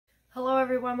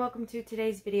everyone, welcome to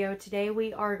today's video. Today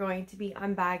we are going to be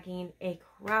unbagging a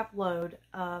crap load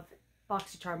of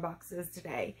Boxycharm boxes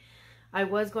today. I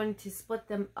was going to split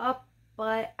them up,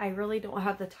 but I really don't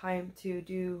have the time to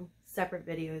do separate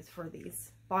videos for these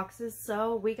boxes.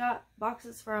 So we got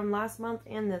boxes from last month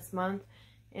and this month,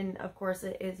 and of course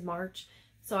it is March.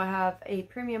 So I have a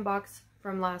premium box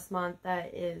from last month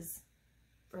that is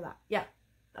for that. Yeah,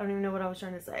 I don't even know what I was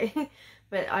trying to say.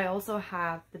 But I also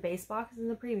have the base box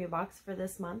and the premium box for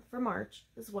this month, for March,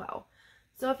 as well.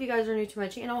 So if you guys are new to my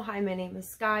channel, hi, my name is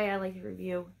Sky. I like to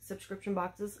review subscription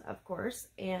boxes, of course.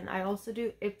 And I also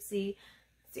do IPSY.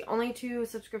 It's the only two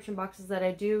subscription boxes that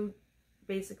I do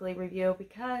basically review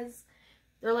because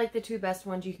they're like the two best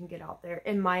ones you can get out there,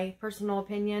 in my personal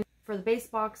opinion. For the base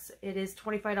box, it is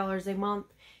 $25 a month.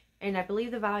 And I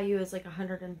believe the value is like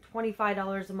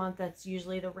 $125 a month. That's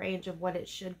usually the range of what it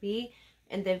should be.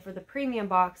 And then for the premium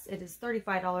box, it is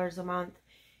 $35 a month.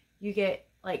 You get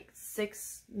like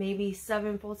 6, maybe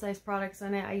 7 full-size products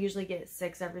in it. I usually get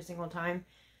 6 every single time.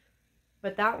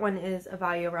 But that one is a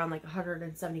value around like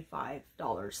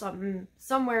 $175.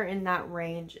 Somewhere in that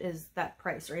range is that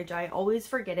price range. I always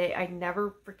forget it. I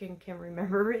never freaking can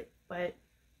remember it. But,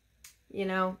 you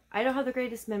know, I don't have the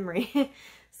greatest memory.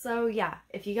 So, yeah,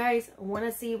 if you guys want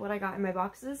to see what I got in my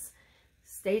boxes,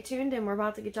 stay tuned and we're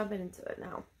about to get jumping into it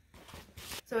now.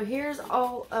 So here's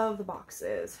all of the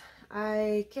boxes.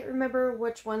 I can't remember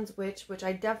which one's which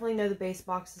I definitely know the base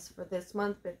boxes for this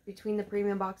month, but between the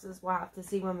premium boxes, we'll have to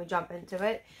see when we jump into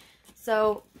it.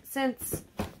 So since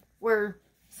we're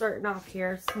starting off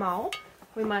here small,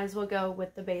 we might as well go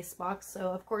with the base box.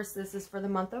 So of course this is for the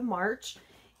month of March,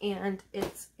 and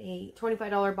it's a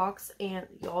 $25 box, and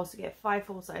you also get 5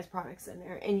 full-size products in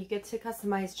there, and you get to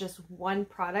customize just one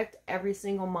product every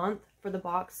single month for the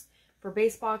box, for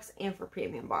base box and for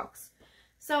premium box.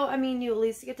 So, I mean, you at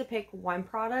least get to pick one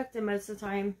product, and most of the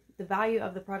time, the value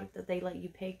of the product that they let you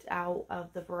pick out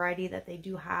of the variety that they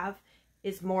do have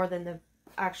is more than the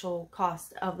actual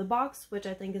cost of the box, which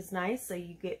I think is nice, so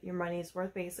you get your money's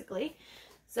worth, basically.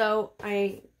 So,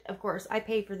 of course, I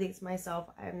pay for these myself.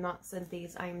 I have not sent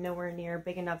these. I am nowhere near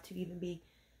big enough to even be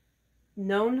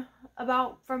known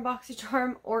about from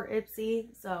Boxycharm or IPSY,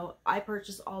 so I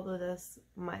purchased all of this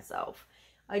myself.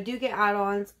 I do get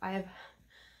add-ons. I've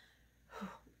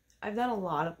done a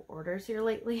lot of orders here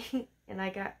lately, and I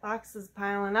got boxes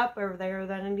piling up over there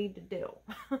that I need to do.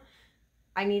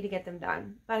 I need to get them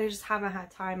done, but I just haven't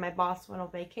had time. My boss went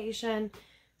on vacation,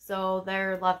 so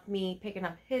they're left me picking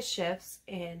up his shifts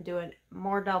and doing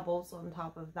more doubles on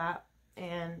top of that,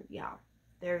 and yeah,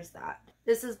 there's that.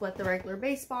 This is what the regular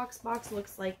base box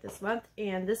looks like this month,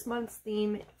 and this month's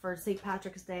theme for St.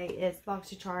 Patrick's Day is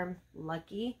Boxycharm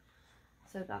Lucky.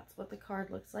 So that's what the card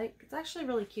looks like. It's actually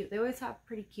really cute. They always have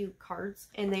pretty cute cards,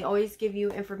 and they always give you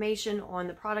information on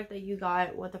the product that you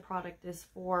got, what the product is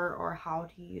for, or how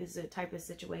to use it, type of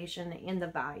situation, and the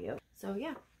value. So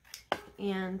yeah,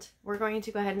 and we're going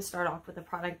to go ahead and start off with the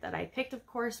product that I picked, of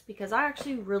course, because I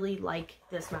actually really like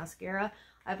this mascara.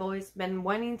 I've always been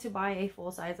wanting to buy a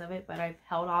full size of it, but I've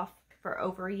held off for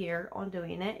over a year on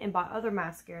doing it and bought other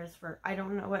mascaras for I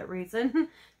don't know what reason,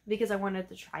 because I wanted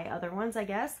to try other ones, I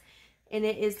guess. And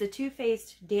it is the Too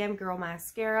Faced Damn Girl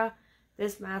Mascara.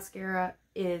 This mascara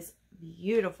is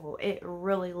beautiful. It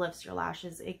really lifts your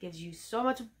lashes. It gives you so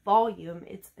much volume.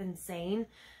 It's insane.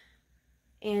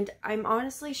 And I'm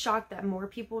honestly shocked that more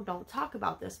people don't talk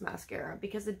about this mascara,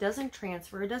 because it doesn't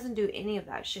transfer. It doesn't do any of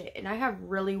that shit. And I have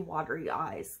really watery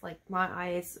eyes. Like, my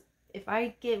eyes, if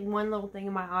I get one little thing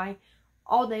in my eye,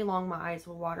 all day long my eyes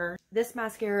will water. This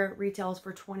mascara retails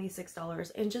for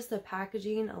 $26, and just the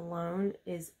packaging alone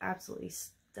is absolutely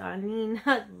stunning.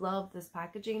 I love this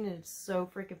packaging. It's so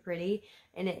freaking pretty,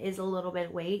 and it is a little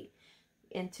bit weight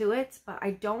into it, but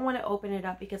I don't want to open it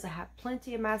up because I have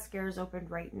plenty of mascaras opened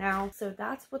right now. So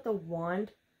that's what the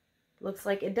wand looks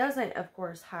like. It doesn't, of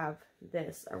course, have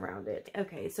this around it.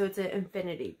 Okay, so it's an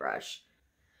infinity brush.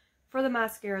 For the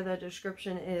mascara, the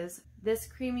description is, this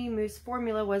creamy mousse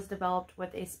formula was developed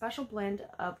with a special blend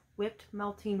of whipped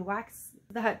melting wax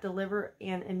that deliver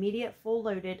an immediate full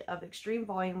loaded of extreme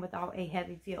volume without a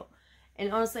heavy feel.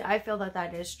 And honestly, I feel that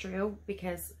that is true,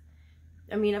 because,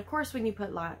 I mean, of course, when you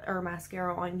put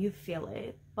mascara on, you feel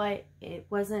it, but it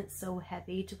wasn't so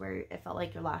heavy to where it felt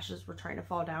like your lashes were trying to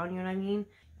fall down, you know what I mean?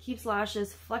 Keeps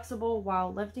lashes flexible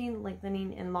while lifting,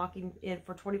 lengthening, and locking in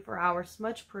for 24 hours,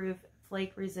 smudge proof,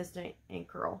 flake resistant, and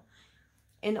curl.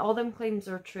 And all them claims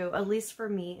are true, at least for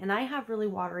me, and I have really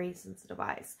watery sensitive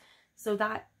eyes, so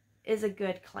that is a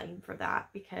good claim for that,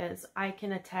 because I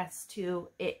can attest to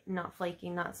it not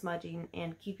flaking, not smudging,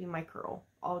 and keeping my curl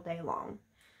all day long.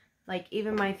 Like,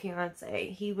 even my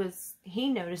fiance, he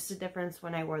noticed a difference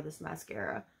when I wore this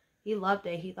mascara. He loved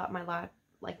it. He thought my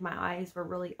eyes were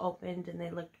really opened and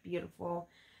they looked beautiful.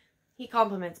 He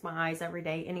compliments my eyes every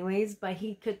day anyways, but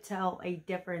he could tell a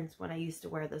difference when I used to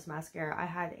wear this mascara. I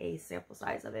had a sample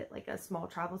size of it, like a small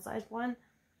travel size one,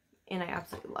 and I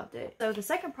absolutely loved it. So the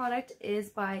second product is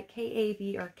by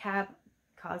KAB or CAB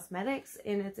Cosmetics,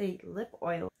 and it's a lip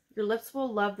oil. Your lips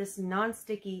will love this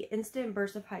non-sticky instant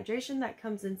burst of hydration that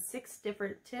comes in 6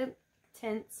 different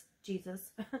tints.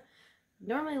 Jesus.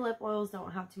 Normally lip oils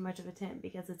don't have too much of a tint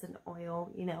because it's an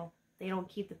oil, you know, they don't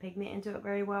keep the pigment into it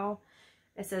very well.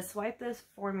 It says swipe this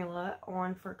formula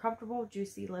on for comfortable,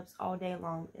 juicy lips all day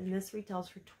long, and this retails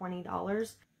for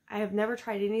 $20. I have never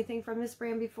tried anything from this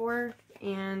brand before,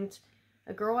 and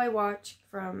a girl I watch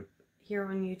from here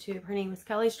on YouTube, her name is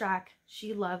Kelly Strack.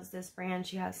 She loves this brand.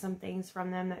 She has some things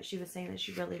from them that she was saying that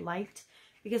she really liked,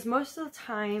 because most of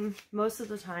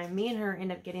the time, me and her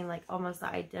end up getting like almost the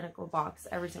identical box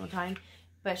every single time,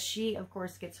 but she of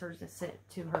course gets hers to sent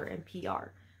to her in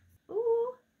PR.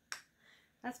 Ooh,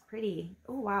 that's pretty.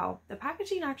 Oh wow, the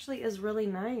packaging actually is really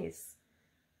nice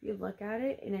if you look at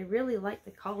it, and I really like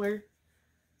the color.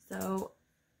 So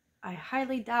I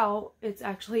highly doubt it's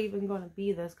actually even going to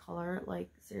be this color. Like,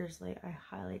 seriously, I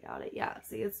highly doubt it. Yeah,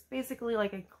 see, it's basically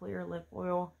like a clear lip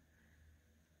oil.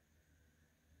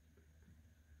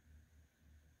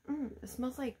 It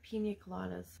smells like pina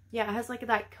coladas. Yeah, it has like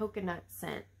that coconut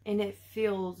scent, and it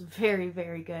feels very,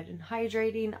 very good and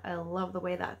hydrating. I love the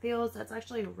way that feels. That's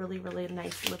actually a really, really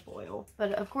nice lip oil.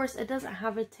 But of course, it doesn't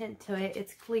have a tint to it.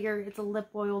 It's clear. It's a lip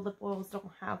oil. Lip oils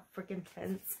don't have freaking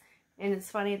tints. And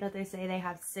it's funny that they say they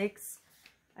have 6.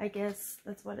 I guess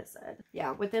that's what it said.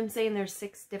 Yeah, with them saying there's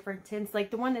 6 different tints.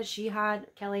 Like the one that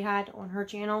Kelly had on her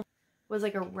channel was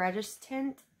like a reddish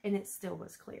tint, and it still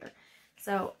was clear.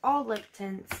 So all lip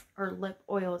tints, or lip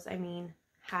oils, I mean,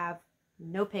 have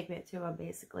no pigment to them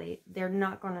basically. They're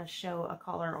not going to show a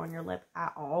color on your lip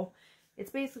at all.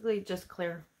 It's basically just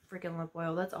clear freaking lip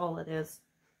oil. That's all it is.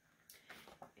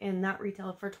 And that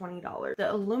retailed for $20. The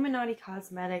Illuminati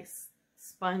Cosmetics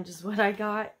sponge is what I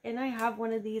got, and I have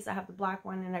one of these. I have the black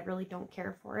one, and I really don't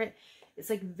care for it. It's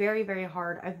like very, very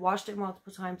hard. I've washed it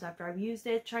multiple times after I've used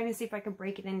it, trying to see if I can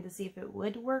break it in to see if it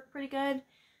would work pretty good,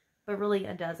 but really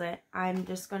it doesn't. I'm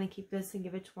just going to keep this and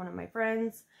give it to one of my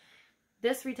friends.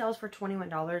 This retails for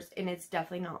 $21, and it's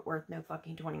definitely not worth no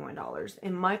fucking $21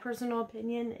 in my personal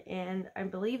opinion. And I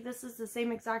believe this is the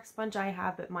same exact sponge I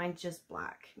have, but mine's just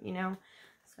black, you know.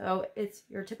 So it's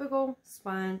your typical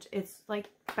sponge. It's like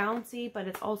bouncy, but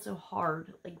it's also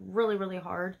hard, like really, really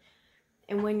hard.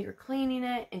 And when you're cleaning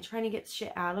it and trying to get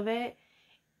shit out of it,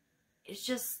 it's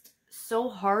just so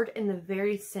hard in the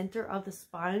very center of the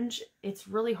sponge. It's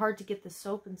really hard to get the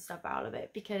soap and stuff out of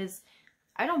it, because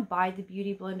I don't buy the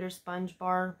Beauty Blender sponge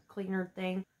bar cleaner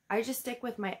thing. I just stick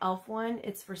with my e.l.f. one.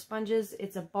 It's for sponges.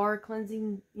 It's a bar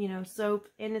cleansing, you know, soap,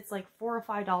 and it's like $4 or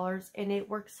 $5, and it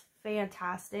works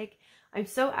fantastic. I'm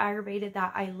so aggravated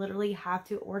that I literally have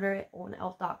to order it on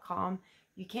elf.com.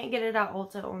 You can't get it at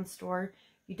Ulta on store.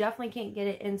 You definitely can't get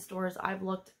it in stores. I've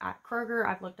looked at Kroger,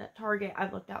 I've looked at Target,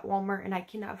 I've looked at Walmart, and I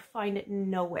cannot find it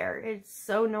nowhere. It's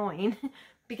so annoying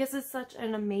because it's such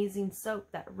an amazing soap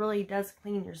that really does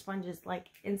clean your sponges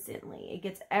like instantly. It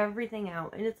gets everything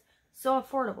out, and it's so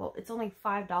affordable. It's only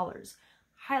 $5.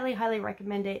 Highly, highly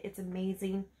recommend it. It's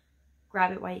amazing.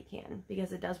 Grab it while you can,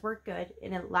 because it does work good,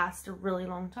 and it lasts a really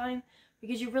long time,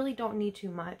 because you really don't need too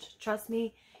much. Trust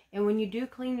me. And when you do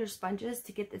clean your sponges,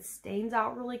 to get the stains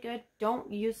out really good,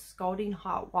 don't use scalding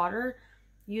hot water.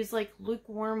 Use like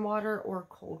lukewarm water or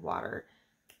cold water.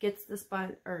 It gets the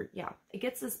sponge, or yeah, it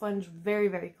gets the sponge very,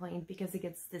 very clean, because it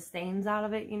gets the stains out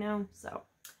of it, you know. So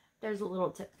there's a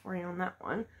little tip for you on that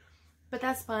one. But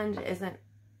that sponge isn't,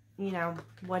 you know,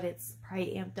 what it's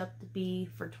probably amped up to be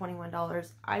for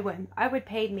 $21. I would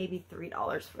pay maybe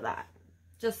 $3 for that.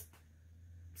 Just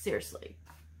seriously,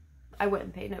 I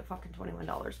wouldn't pay no fucking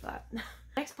 $21 for that.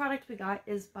 Next product we got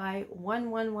is by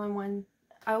 1111.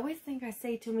 I always think I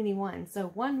say too many ones, so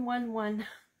 111.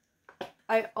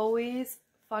 I always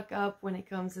fuck up when it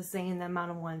comes to saying the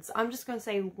amount of ones. So I'm just gonna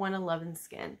say 111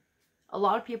 Skin. A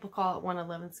lot of people call it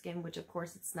 111 Skin, which of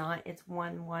course it's not. It's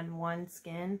 111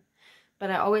 Skin. But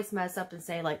I always mess up and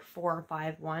say like 4 or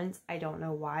 5 ones. I don't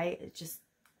know why. It just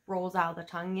rolls out of the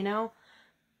tongue, you know.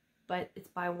 But it's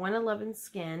by 111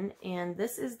 Skin. And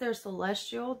this is their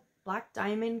Celestial Black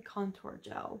Diamond Contour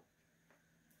Gel.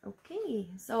 Okay,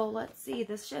 so let's see.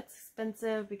 This shit's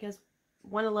expensive because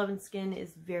 111 Skin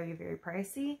is very, very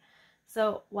pricey.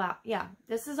 So, wow. Yeah,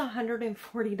 this is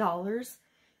 $140.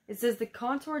 It says the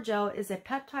contour gel is a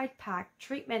peptide packed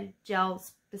treatment gel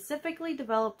specifically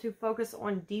developed to focus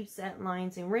on deep set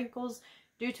lines and wrinkles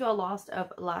due to a loss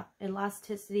of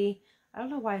elasticity. I don't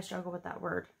know why I struggle with that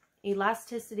word.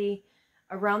 Elasticity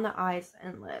around the eyes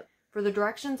and lip. For the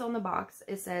directions on the box,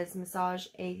 it says massage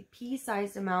a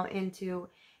pea-sized amount into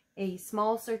a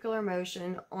small circular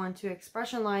motion onto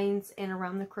expression lines and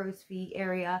around the crow's feet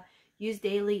area. Use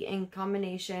daily in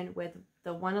combination with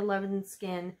the 111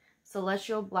 Skin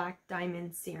Celestial Black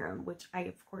Diamond Serum, which I,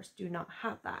 of course, do not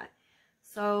have that.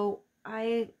 So,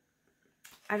 I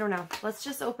don't know. Let's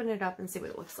just open it up and see what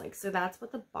it looks like. So, that's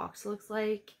what the box looks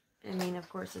like. I mean, of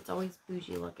course, it's always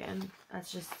bougie looking.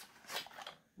 That's just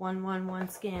 111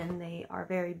 Skin. They are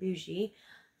very bougie.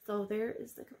 So, there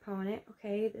is the component.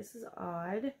 Okay, this is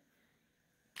odd.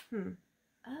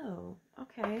 Oh,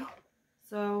 okay.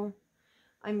 So,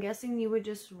 I'm guessing you would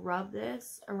just rub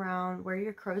this around where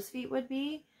your crow's feet would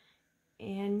be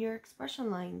and your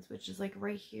expression lines, which is like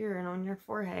right here and on your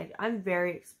forehead. I'm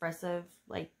very expressive.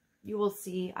 Like, you will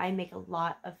see, I make a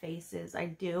lot of faces. I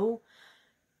do.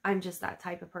 I'm just that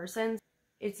type of person.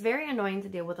 It's very annoying to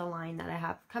deal with a line that I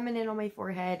have coming in on my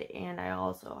forehead, and I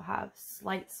also have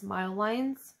slight smile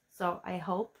lines. So I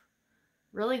hope,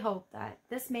 really hope that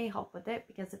this may help with it,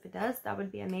 because if it does, that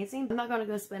would be amazing. I'm not going to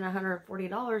go spend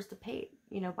 $140 to pay,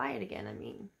 you know, buy it again. I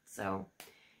mean, so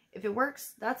if it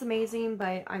works, that's amazing,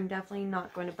 but I'm definitely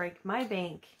not going to break my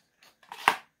bank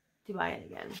to buy it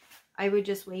again. I would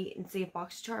just wait and see if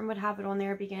Boxycharm would have it on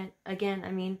there again.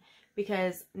 I mean,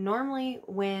 because normally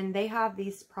when they have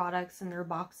these products in their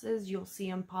boxes, you'll see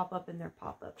them pop up in their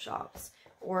pop-up shops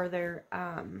or their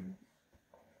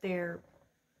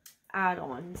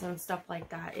add-ons and stuff like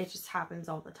that. It just happens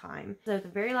all the time. So the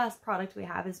very last product we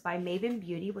have is by Maven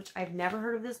Beauty, which I've never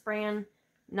heard of this brand.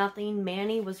 Nothing.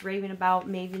 Manny was raving about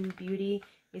Maven Beauty.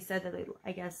 He said that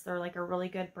I guess they're like a really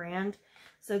good brand.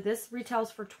 So this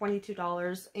retails for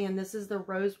 $22, and this is the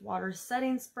Rose Water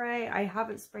Setting Spray. I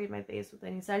haven't sprayed my face with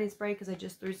any setting spray because I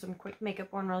just threw some quick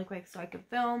makeup on really quick so I could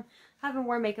film. Haven't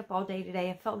worn makeup all day today.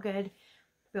 It felt good to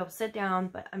be able to sit down,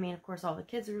 but I mean, of course, all the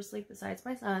kids are asleep besides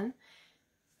my son.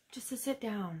 Just to sit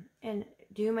down and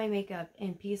do my makeup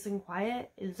in peace and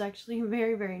quiet is actually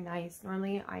very, very nice.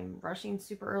 Normally, I'm rushing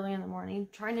super early in the morning,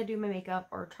 trying to do my makeup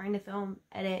or trying to film,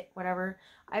 edit, whatever.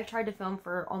 I've tried to film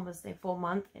for almost a full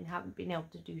month and haven't been able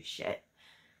to do shit.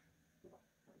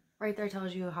 Right there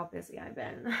tells you how busy I've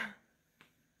been.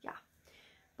 Yeah.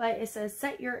 But it says,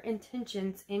 set your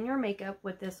intentions in your makeup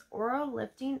with this Aura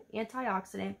Lifting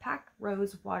Antioxidant Pack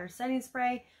Rose Water Setting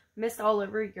Spray. Mist all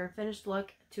over your finished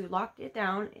look to lock it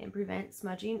down and prevent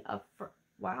smudging up for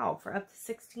up to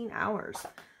 16 hours.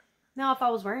 Now, if I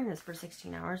was wearing this for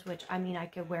 16 hours, which, I mean, I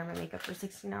could wear my makeup for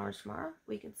 16 hours tomorrow,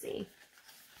 we could see.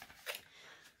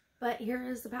 But here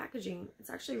is the packaging. It's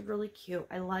actually really cute.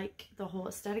 I like the whole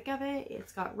aesthetic of it.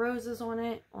 It's got roses on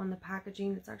it, on the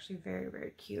packaging. It's actually very,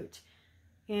 very cute.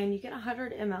 And you get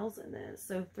 100 mLs in this,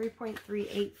 so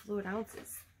 3.38 fluid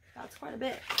ounces. That's quite a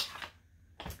bit.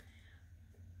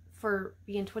 For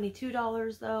being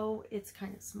 $22 though, it's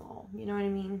kind of small, you know what I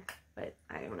mean? But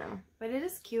I don't know. But it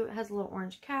is cute. It has a little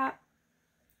orange cap.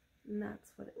 And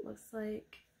that's what it looks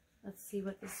like. Let's see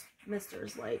what this mister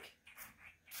is like.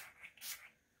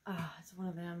 Ah, it's one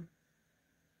of them.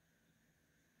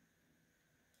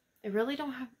 I really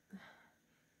don't have...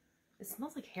 It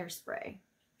smells like hairspray.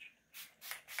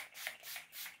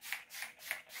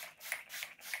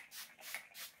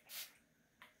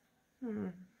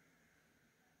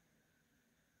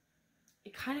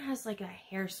 It kind of has like a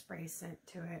hairspray scent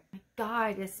to it. My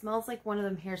God, it smells like one of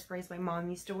them hairsprays my mom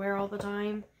used to wear all the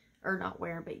time. Or not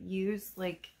wear, but use.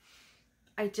 Like,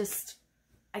 I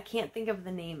can't think of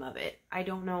the name of it. I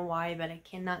don't know why, but I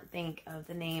cannot think of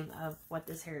the name of what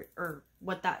this hair, or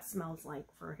what that smells like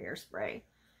for hairspray.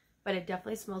 But it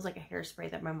definitely smells like a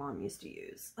hairspray that my mom used to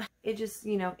use. It just,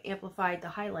 you know, amplified the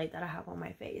highlight that I have on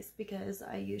my face because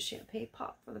I used Champagne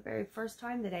Pop for the very first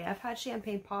time today. I've had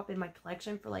Champagne Pop in my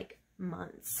collection for like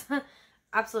months.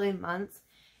 Absolutely months.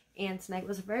 And tonight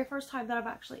was the very first time that I've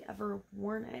actually ever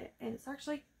worn it. And it's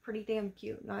actually pretty damn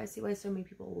cute. Now I see why so many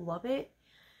people love it.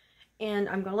 And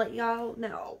I'm going to let y'all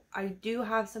know, I do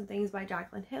have some things by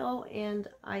Jaclyn Hill. And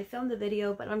I filmed a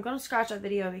video, but I'm going to scratch that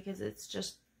video because it's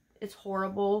just, it's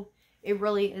horrible. It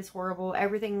really is horrible.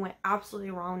 Everything went absolutely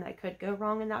wrong that could go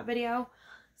wrong in that video.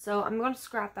 So I'm going to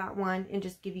scrap that one and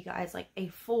just give you guys like a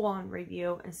full-on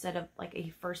review instead of like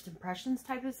a first impressions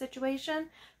type of situation.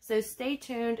 So stay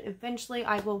tuned. Eventually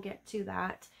I will get to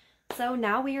that. So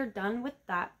now we are done with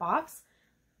that box.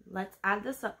 Let's add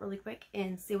this up really quick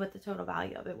and see what the total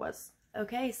value of it was.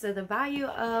 Okay, so the value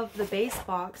of the base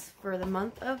box for the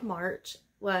month of March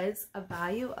was a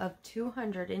value of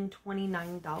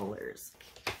 $229.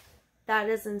 That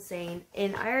is insane.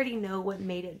 And I already know what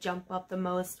made it jump up the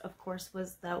most, of course,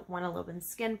 was the 111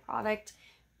 Skin product.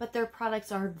 But their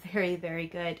products are very, very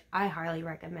good. I highly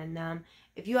recommend them.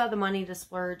 If you have the money to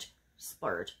splurge,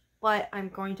 splurge. But I'm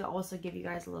going to also give you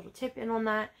guys a little tip in on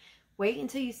that. Wait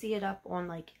until you see it up on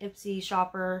like IPSY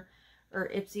Shopper or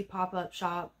IPSY Pop-Up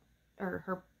Shop,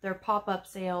 or their pop-up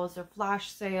sales, their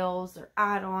flash sales, their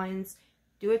add-ons.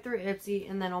 Do it through IPSY,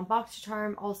 and then on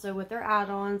Boxycharm also with their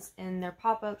add-ons and their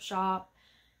pop-up shop.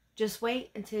 Just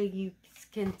wait until you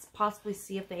can possibly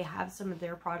see if they have some of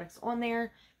their products on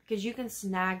there, because you can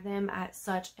snag them at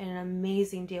such an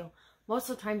amazing deal. Most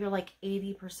of the time they're like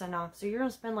 80% off, so you're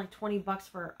gonna spend like 20 bucks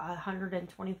for a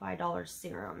 $125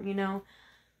 serum, you know.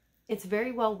 It's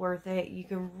very well worth it. You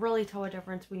can really tell a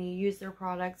difference when you use their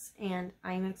products, and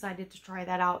I'm excited to try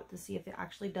that out to see if it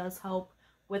actually does help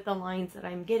with the lines that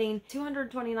I'm getting.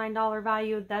 $229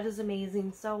 value, that is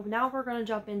amazing. So now we're going to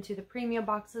jump into the premium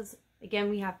boxes. Again,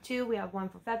 we have two. We have one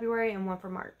for February and one for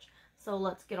March. So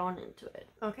let's get on into it.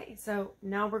 Okay, so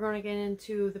now we're going to get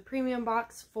into the premium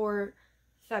box for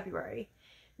February.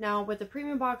 Now with the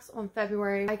premium box on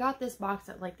February, I got this box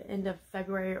at like the end of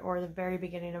February or the very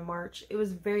beginning of March. It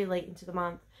was very late into the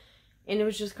month, and it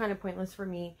was just kind of pointless for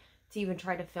me to even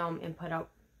try to film and put out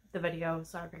the video,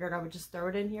 so I figured I would just throw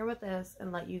it in here with this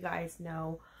and let you guys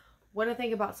know what I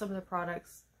think about some of the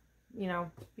products, you know,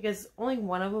 because only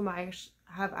one of them I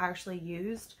have actually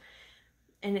used,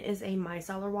 and it is a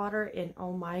micellar water, and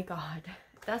oh my god,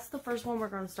 that's the first one we're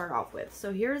going to start off with.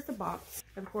 So here's the box.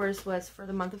 Of course, was for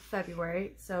the month of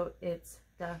February, so it's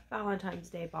the Valentine's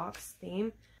Day box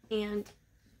theme, and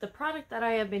the product that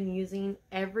I have been using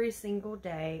every single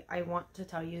day, I want to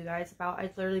tell you guys about.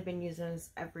 I've literally been using this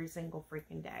every single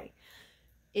freaking day.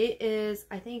 It is,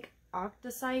 I think,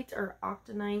 Octosite or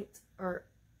Octonite, or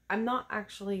I'm not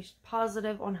actually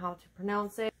positive on how to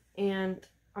pronounce it. And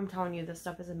I'm telling you, this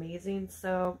stuff is amazing.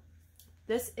 So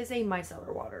this is a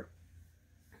micellar water,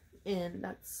 and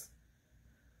that's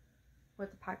what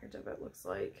the package of it looks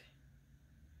like.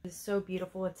 It's so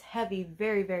beautiful. It's heavy,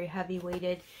 very, very heavy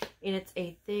weighted, and it's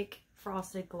a thick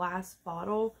frosted glass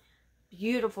bottle.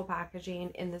 Beautiful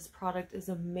packaging, and this product is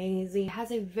amazing. It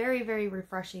has a very, very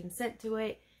refreshing scent to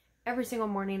it. Every single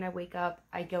morning I wake up,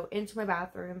 I go into my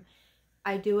bathroom.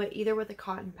 I do it either with a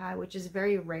cotton pad, which is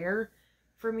very rare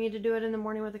for me to do it in the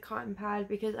morning with a cotton pad,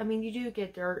 because I mean, you do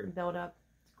get dirt and build up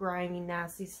grimy,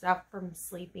 nasty stuff from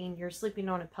sleeping. You're sleeping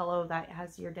on a pillow that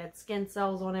has your dead skin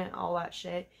cells on it, all that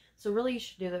shit. So really you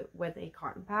should do it with a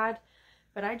cotton pad.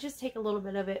 But I just take a little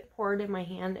bit of it, pour it in my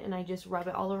hand, and I just rub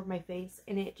it all over my face,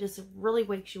 and it just really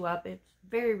wakes you up. It's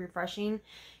very refreshing.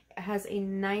 It has a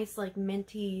nice like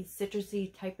minty,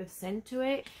 citrusy type of scent to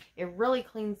it. It really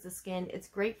cleans the skin. It's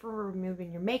great for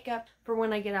removing your makeup. For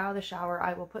when I get out of the shower,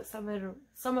 I will put some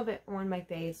of it on my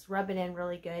face, rub it in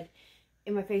really good,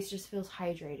 and my face just feels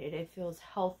hydrated. It feels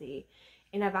healthy.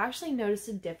 And I've actually noticed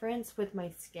a difference with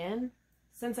my skin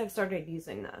since I've started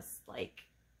using this. Like,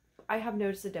 I have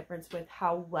noticed a difference with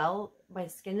how well my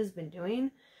skin has been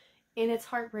doing, and it's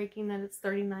heartbreaking that it's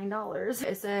 $39.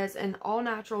 It says an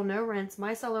all-natural, no-rinse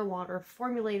micellar water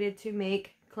formulated to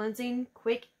make cleansing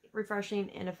quick, refreshing,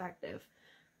 and effective.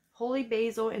 Holy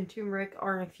basil and turmeric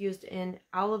are infused in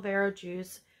aloe vera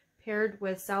juice, paired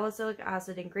with salicylic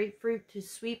acid and grapefruit to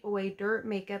sweep away dirt,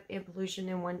 makeup, and pollution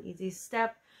in one easy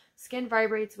step. Skin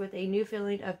vibrates with a new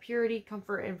feeling of purity,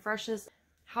 comfort, and freshness.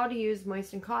 How to use: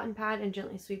 moisten cotton pad and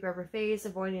gently sweep over face,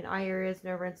 avoiding eye areas,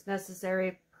 no rinse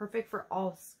necessary. Perfect for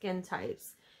all skin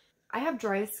types. I have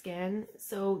dry skin,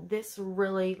 so this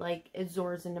really like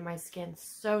absorbs into my skin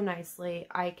so nicely.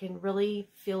 I can really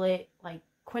feel it like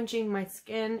quenching my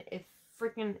skin. It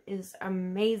freaking is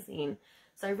amazing.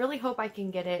 So I really hope I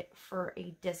can get it for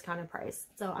a discounted price.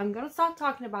 So I'm going to stop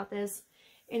talking about this,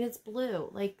 and it's blue.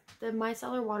 Like, the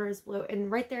micellar water is blue,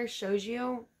 and right there shows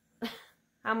you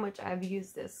how much I've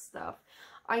used this stuff.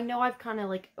 I know I've kind of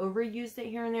like overused it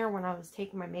here and there when I was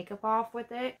taking my makeup off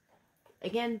with it.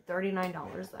 Again,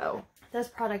 $39 though. This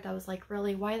product, I was like,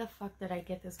 really, why the fuck did I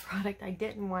get this product? I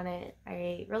didn't want it.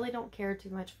 I really don't care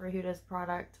too much for Huda's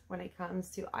product when it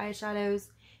comes to eyeshadows.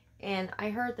 And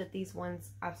I heard that these ones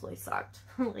absolutely sucked.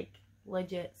 Like,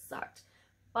 legit sucked.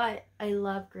 But I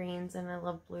love greens and I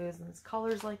love blues and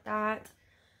colors like that.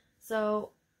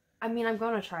 So, I mean, I'm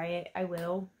going to try it. I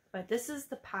will. But this is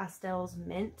the Pastels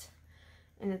Mint.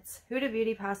 And it's Huda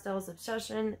Beauty Pastels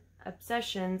Obsessions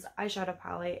eyeshadow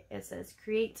palette. It says,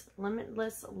 create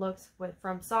limitless looks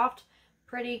from soft,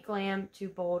 pretty glam to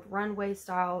bold runway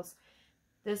styles.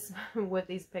 This, with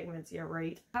these pigments, you're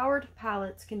right. Powered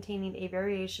palettes containing a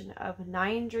variation of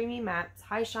 9 dreamy mattes,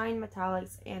 high shine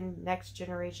metallics, and next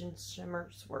generation shimmer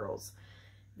swirls.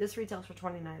 This retails for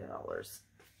 $29.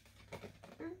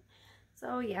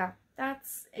 So yeah,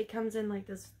 it comes in like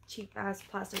this cheap ass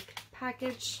plastic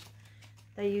package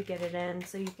that you get it in,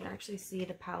 so you can actually see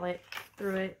the palette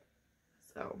through it.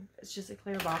 So it's just a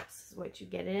clear box is what you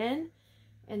get it in.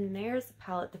 And there's the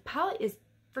palette. The palette is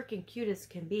freaking cute as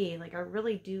can be. Like, I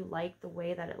really do like the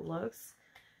way that it looks,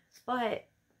 but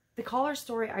the color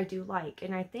story I do like,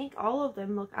 and I think all of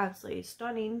them look absolutely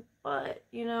stunning, but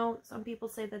you know, some people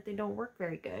say that they don't work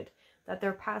very good, that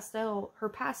they're pastel. Her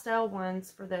pastel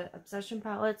ones for the Obsession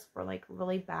palettes were like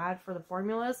really bad for the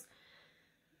formulas.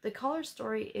 The color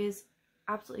story is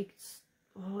absolutely,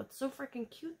 oh, it's so freaking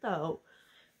cute though.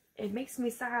 It makes me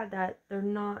sad that they're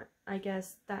not, I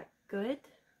guess, that good,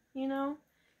 you know?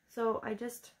 So I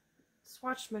just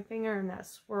swatched my finger in that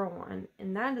swirl one,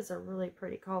 and that is a really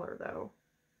pretty color though.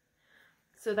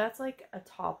 So that's like a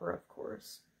topper, of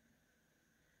course.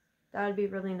 That would be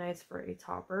really nice for a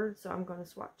topper. So I'm going to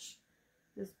swatch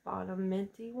this bottom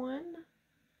minty one.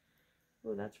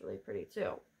 Oh, that's really pretty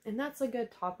too. And that's a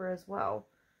good topper as well.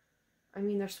 I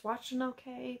mean, they're swatching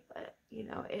okay, but you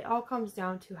know, it all comes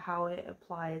down to how it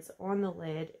applies on the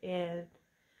lid, and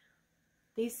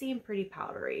they seem pretty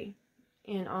powdery.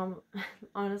 And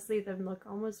honestly, they look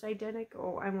almost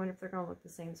identical. I wonder if they're going to look the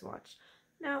same swatch.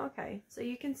 No, okay. So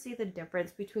you can see the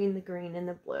difference between the green and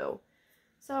the blue.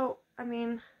 So, I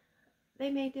mean,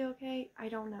 they may do okay. I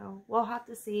don't know. We'll have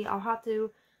to see. I'll have to,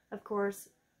 of course,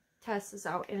 test this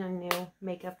out in a new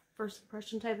makeup first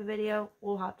impression type of video.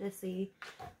 We'll have to see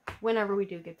whenever we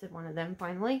do get to one of them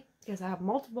finally, because I have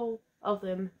multiple of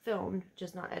them filmed,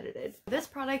 just not edited. This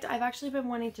product I've actually been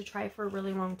wanting to try for a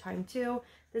really long time too.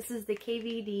 This is the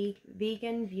KVD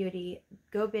Vegan Beauty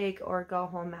Go Big or Go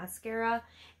Home Mascara,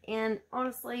 and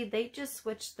honestly they just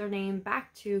switched their name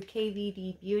back to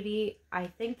KVD Beauty. I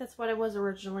think that's what it was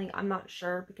originally. I'm not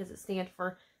sure because it stands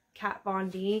for Kat Von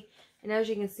D, and as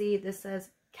you can see this says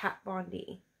Kat Von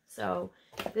D. So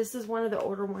this is one of the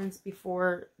older ones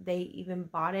before they even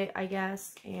bought it, I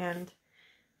guess, and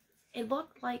it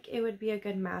looked like it would be a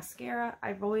good mascara.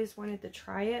 I've always wanted to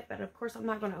try it, but of course I'm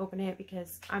not going to open it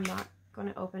because I'm not going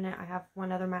to open it. I have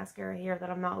one other mascara here that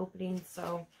I'm not opening,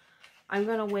 so I'm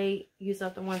going to wait, use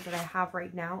up the ones that I have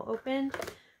right now open.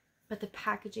 But the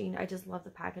packaging, I just love the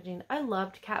packaging. I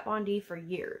loved Kat Von D for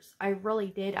years. I really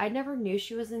did. I never knew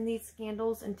she was in these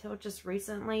scandals until just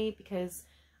recently, because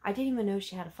I didn't even know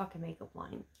she had a fucking makeup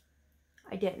line.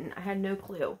 I didn't. I had no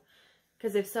clue.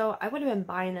 Because if so, I would have been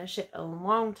buying that shit a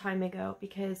long time ago,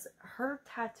 because her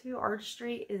tattoo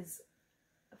artistry is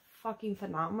fucking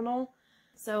phenomenal.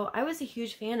 So I was a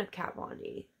huge fan of Kat Von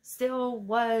D. Still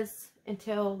was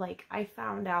until like I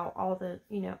found out all the,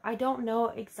 you know, I don't know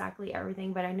exactly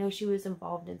everything, but I know she was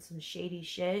involved in some shady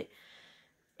shit.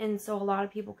 And so a lot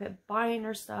of people kept buying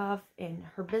her stuff, and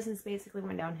her business basically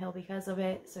went downhill because of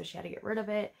it. So she had to get rid of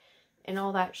it and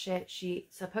all that shit. She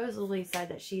supposedly said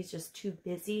that she's just too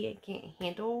busy and can't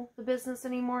handle the business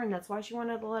anymore, and that's why she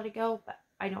wanted to let it go. But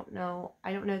I don't know.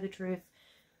 I don't know the truth.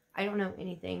 I don't know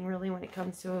anything really when it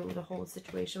comes to the whole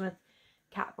situation with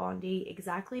Kat Von D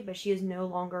exactly, but she is no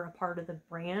longer a part of the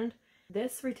brand.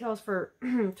 This retails for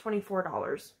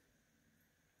 $24.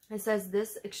 It says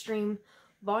this extreme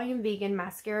volume vegan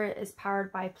mascara is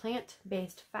powered by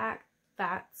plant-based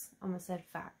fats. Almost said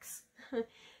facts.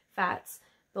 Fats.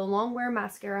 The long wear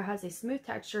mascara has a smooth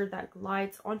texture that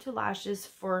glides onto lashes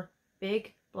for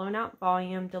big blown out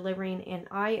volume, delivering an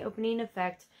eye-opening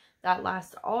effect that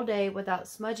lasts all day without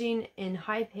smudging in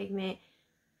high pigment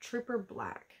Trooper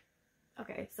Black.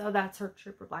 Okay, so that's her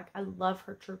Trooper Black. I love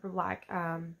her Trooper Black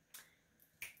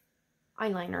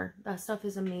eyeliner. That stuff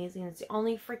is amazing. It's the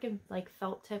only freaking like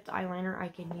felt tipped eyeliner I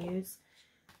can use.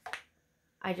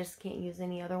 I just can't use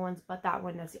any other ones but that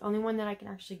one. That's the only one that I can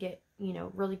actually get, you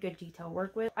know, really good detail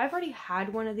work with. I've already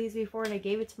had one of these before, and I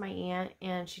gave it to my aunt,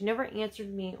 and she never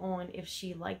answered me on if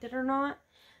she liked it or not.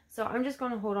 So I'm just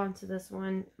going to hold on to this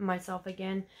one myself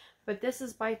again. But this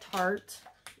is by Tarte,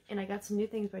 and I got some new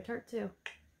things by Tarte too.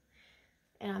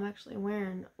 And I'm actually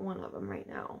wearing one of them right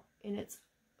now, and it's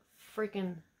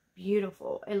freaking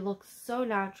beautiful. It looks so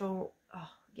natural. Oh,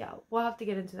 yeah, we'll have to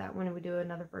get into that when we do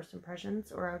another first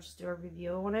impressions, or I'll just do a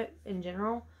review on it in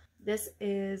general. This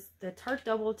is the Tarte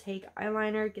Double Take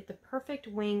Eyeliner. Get the perfect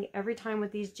wing every time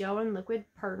with these gel and liquid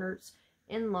partners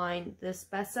in line. This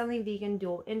best-selling vegan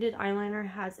dual-ended eyeliner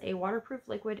has a waterproof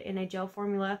liquid and a gel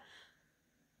formula.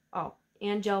 Oh,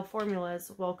 and gel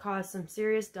formulas will cause some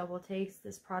serious double takes.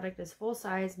 This product is full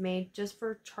size, made just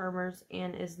for charmers,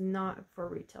 and is not for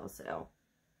retail sale.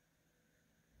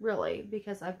 really,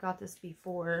 because I've got this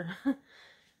before.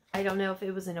 I don't know if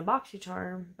it was in a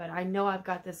Boxycharm, but I know I've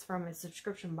got this from a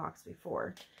subscription box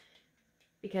before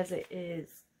because it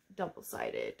is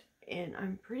double-sided, and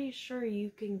I'm pretty sure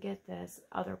you can get this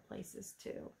other places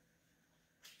too.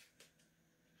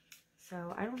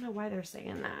 So I don't know why they're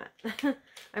saying that.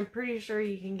 I'm pretty sure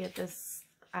you can get this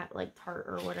at like Tarte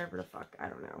or whatever the fuck, I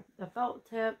don't know. The felt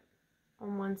tip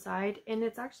on one side, and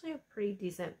it's actually a pretty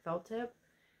decent felt tip.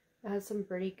 It has some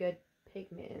pretty good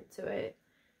pigment to it.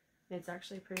 It's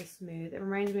actually pretty smooth. It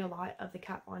reminds me a lot of the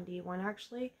Kat Von D one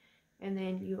actually. And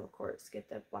then you of course get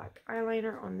the black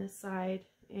eyeliner on this side,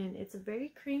 and it's a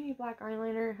very creamy black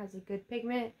eyeliner. It has a good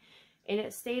pigment, and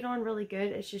it stayed on really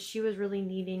good. It's just she was really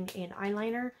needing an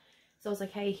eyeliner. So I was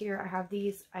like, hey, here, I have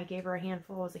these. I gave her a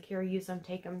handful. I was like, here, use them,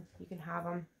 take them. You can have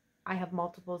them. I have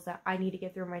multiples that I need to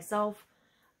get through myself.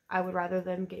 I would rather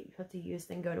them get put to use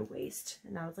than go to waste.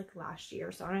 And that was like last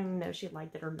year. So I don't even know if she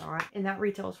liked it or not. And that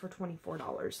retails for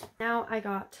 $24. Now I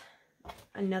got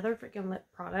another freaking lip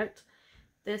product.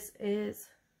 This is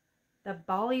the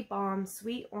Bali Balm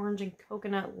Sweet Orange and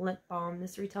Coconut Lip Balm.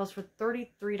 This retails for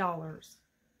 $33.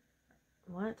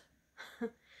 What?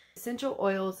 Essential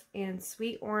oils and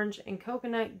sweet orange and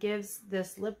coconut gives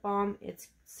this lip balm its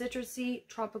citrusy,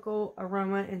 tropical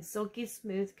aroma and silky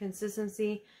smooth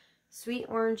consistency. Sweet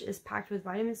orange is packed with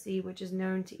vitamin C, which is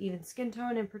known to even skin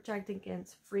tone and protect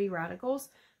against free radicals.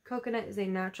 Coconut is a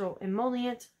natural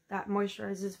emollient that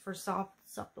moisturizes for soft,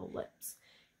 supple lips.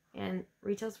 And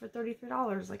retails for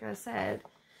 $33, like I said.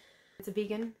 It's a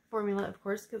vegan formula, of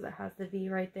course, because it has the V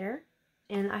right there.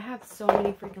 And I have so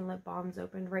many freaking lip balms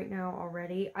opened right now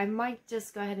already. I might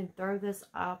just go ahead and throw this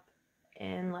up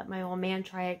and let my old man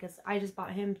try it, because I just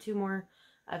bought him 2 more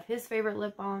of his favorite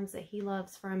lip balms that he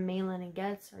loves from Malin and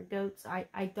Getz, or Goats.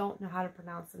 I don't know how to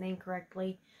pronounce the name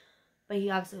correctly, but he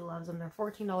absolutely loves them. They're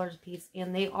 $14 a piece,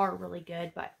 and they are really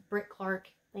good. But Britt Clark,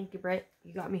 thank you, Britt.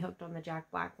 You got me hooked on the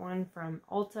Jack Black one from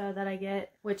Ulta that I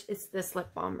get, which is this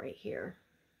lip balm right here.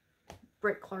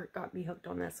 Britt Clark got me hooked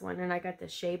on this one, and I got the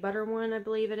Shea Butter one, I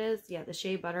believe it is. Yeah, the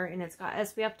Shea Butter, and it's got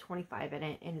SPF 25 in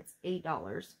it, and it's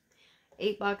 $8.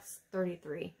 $8,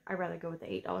 33. I'd rather go with the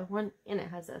 $8 one, and it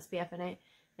has SPF in it.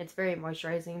 It's very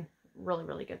moisturizing, really,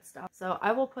 really good stuff. So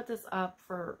I will put this up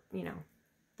for, you know,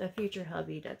 the future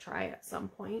hubby to try at some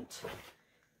point.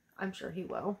 I'm sure he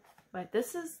will. But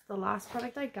this is the last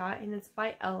product I got, and it's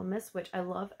by Elemis, which I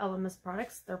love Elemis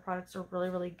products. Their products are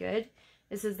really, really good.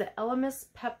 This is the Elemis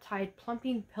Peptide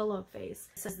Plumping Pillow Face.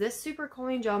 It says this super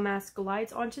cooling gel mask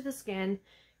glides onto the skin,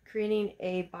 creating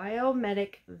a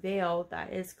biomedic veil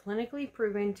that is clinically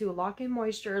proven to lock in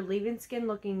moisture, leaving skin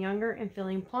looking younger and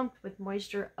feeling plumped with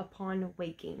moisture upon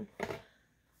waking.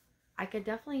 I could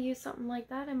definitely use something like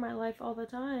that in my life all the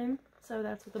time. So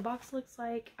that's what the box looks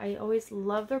like. I always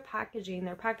love their packaging.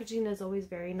 Their packaging is always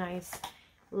very nice,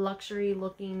 luxury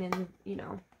looking, and, you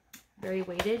know, very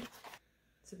weighted.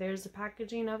 So there's the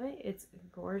packaging of it. It's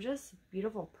gorgeous,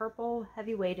 beautiful purple,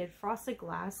 heavy weighted frosted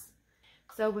glass.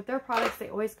 So with their products, they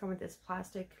always come with this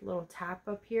plastic little tap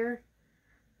up here,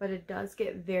 but it does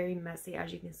get very messy.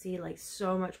 As you can see, like,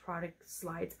 so much product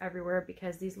slides everywhere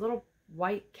because these little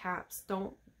white caps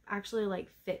don't actually like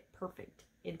fit perfect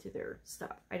into their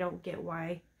stuff. I don't get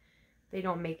why they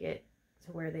don't make it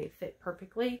to where they fit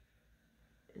perfectly.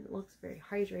 And it looks very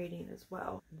hydrating as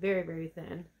well. Very, very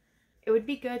thin. It would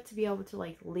be good to be able to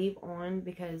like leave on,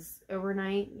 because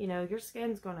overnight, you know, your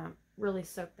skin's gonna really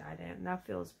soak that in. That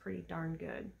feels pretty darn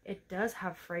good. It does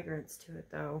have fragrance to it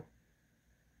though.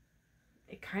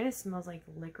 It kind of smells like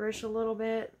licorice a little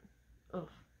bit. Ugh,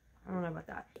 I don't know about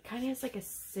that. It kind of has like a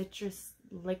citrus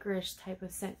licorice type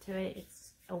of scent to it.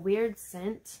 It's a weird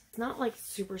scent. It's not like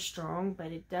super strong,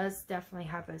 but it does definitely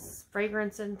have a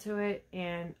fragrance into it.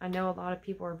 And I know a lot of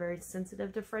people are very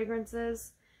sensitive to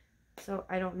fragrances. So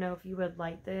I don't know if you would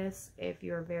like this if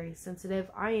you're very sensitive.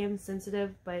 I am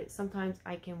sensitive, but sometimes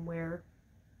I can wear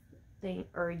things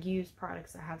or use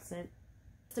products that have scent.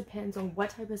 It depends on what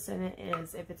type of scent it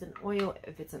is. If it's an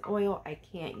oil, I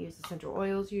can't use essential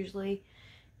oils usually.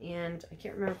 And I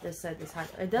can't remember if this said this had,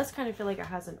 it does kind of feel like it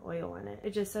has an oil in it.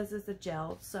 It just says it's a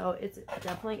gel, so it's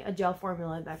definitely a gel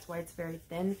formula. That's why it's very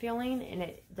thin feeling, and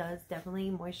it does definitely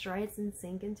moisturize and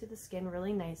sink into the skin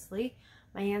really nicely.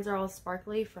 My hands are all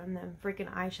sparkly from them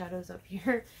freaking eyeshadows up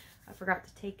here. I forgot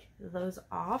to take those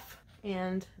off,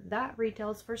 and that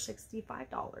retails for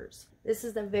 $65. This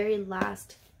is the very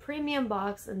last premium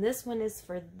box, and this one is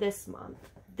for this month.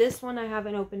 This one I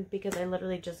haven't opened because I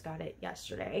literally just got it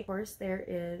yesterday. Of course, there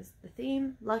is the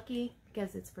theme, Lucky,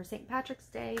 because it's for St. Patrick's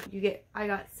Day. I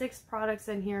got 6 products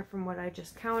in here from what I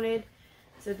just counted.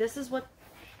 So this is what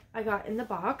I got in the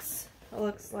box. It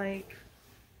looks like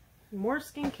more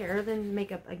skincare than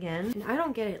makeup again. And I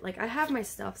don't get it. Like, I have my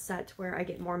stuff set to where I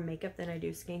get more makeup than I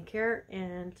do skincare,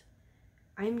 and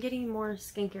I'm getting more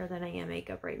skincare than I am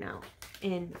makeup right now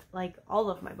in like all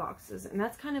of my boxes, and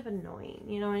that's kind of annoying,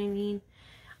 you know what I mean?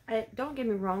 Don't get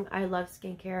me wrong, I love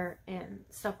skincare and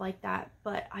stuff like that,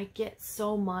 but I get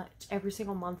so much every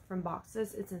single month from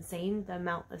boxes. It's insane the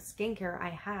amount of skincare I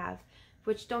have,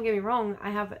 which, don't get me wrong,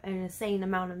 I have an insane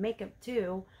amount of makeup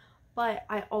too, but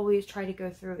I always try to go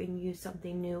through and use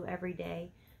something new every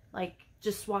day. Like,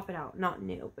 just swap it out. Not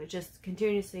new, but just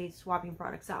continuously swapping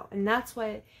products out. And that's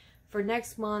what, for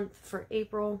next month, for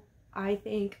April, I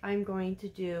think I'm going to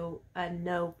do a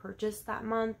no purchase that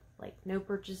month. Like, no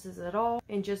purchases at all,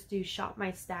 and just do shop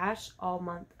my stash all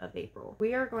month of April.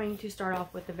 We are going to start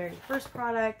off with the very first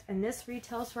product, and this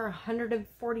retails for $145.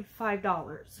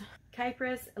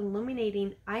 Kypris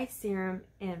Illuminating Eye Serum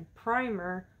and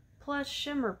Primer plus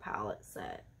Shimmer Palette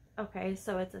Set. Okay,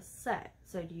 so it's a set.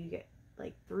 So do you get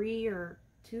like 3 or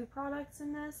 2 products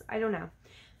in this? I don't know.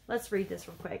 Let's read this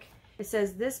real quick. It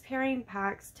says, this pairing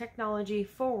packs technology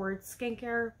forward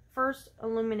skincare, first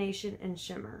illumination and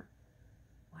shimmer.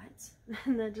 What?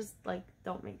 That just like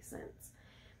don't make sense.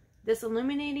 This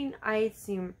illuminating eye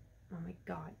serum, oh my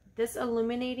god. This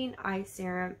illuminating eye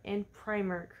serum and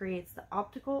primer creates the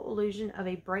optical illusion of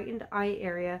a brightened eye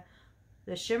area.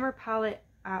 The shimmer palette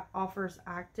offers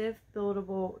active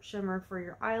buildable shimmer for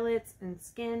your eyelids and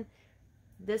skin.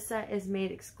 This set is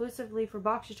made exclusively for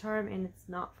Boxycharm and it's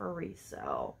not for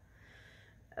resale.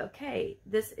 Okay,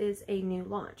 this is a new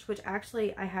launch, which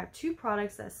actually I have 2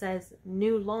 products that says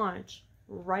new launch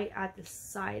right at the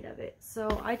side of it.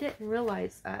 So I didn't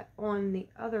realize that on the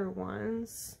other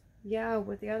ones. Yeah,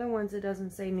 with the other ones it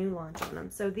doesn't say new launch on them.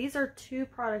 So these are 2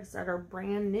 products that are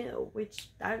brand new, which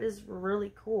that is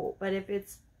really cool. But if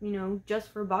it's, you know,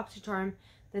 just for Boxycharm,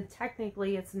 then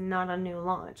technically it's not a new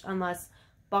launch unless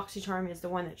Boxycharm is the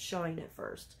one that's showing it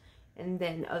first. And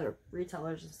then other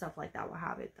retailers and stuff like that will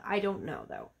have it. I don't know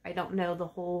though. I don't know the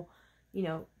whole, you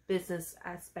know, business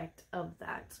aspect of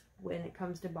that when it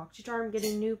comes to Boxycharm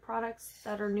getting new products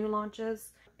that are new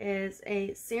launches. Is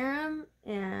a serum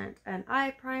and an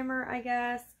eye primer, I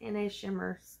guess, and a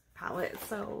shimmer palette.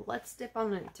 So let's dip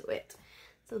on into it.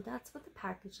 So that's what the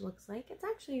package looks like. It's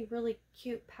actually really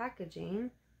cute packaging.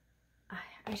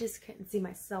 I just couldn't see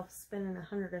myself spending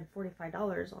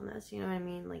 $145 on this, you know what I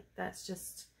mean? Like, that's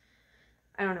just,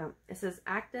 I don't know. It says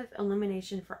active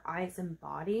illumination for eyes and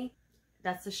body.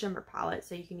 That's the shimmer palette,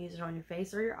 so you can use it on your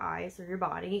face or your eyes or your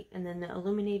body. And then the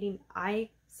illuminating eye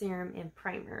serum and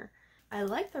primer. I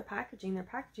like their packaging. Their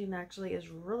packaging actually is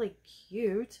really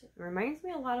cute. It reminds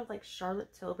me a lot of like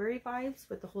Charlotte Tilbury vibes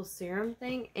with the whole serum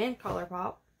thing and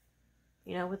ColourPop.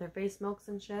 You know, with their face milks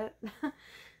and shit.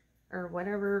 Or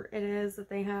whatever it is that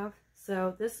they have.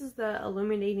 So this is the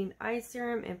illuminating eye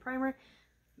serum and primer.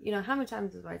 You know, how many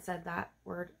times have I said that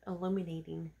word,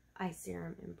 illuminating eye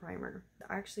serum and primer?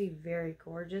 They're actually very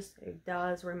gorgeous. It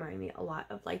does remind me a lot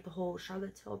of like the whole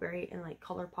Charlotte Tilbury and like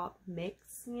ColourPop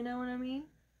mix, you know what I mean?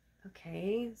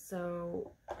 Okay,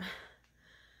 so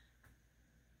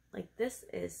like this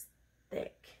is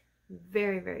thick.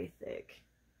 Very, very thick.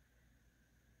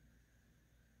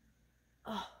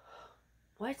 Oh,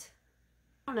 what?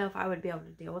 I don't know if I would be able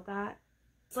to deal with that.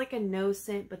 It's like a no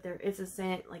scent, but there is a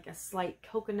scent, like a slight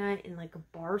coconut and like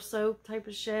a bar soap type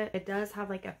of shit. It does have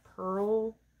like a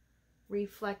pearl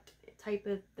reflect type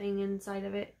of thing inside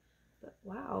of it. But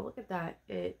wow, look at that.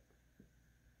 It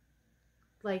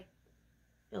like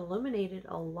illuminated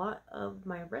a lot of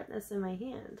my redness in my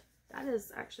hand. That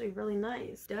is actually really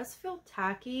nice. It does feel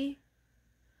tacky.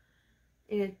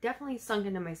 It definitely sunk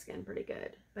into my skin pretty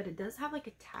good. But it does have like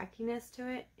a tackiness to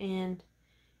it, and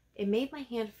it made my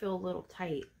hand feel a little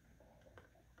tight.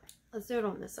 Let's do it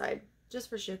on this side, just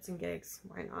for shits and gigs.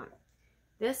 Why not?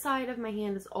 This side of my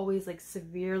hand is always like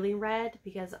severely red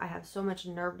because I have so much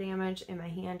nerve damage in my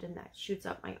hand and that shoots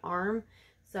up my arm.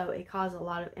 So it caused a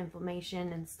lot of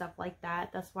inflammation and stuff like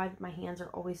that. That's why my hands are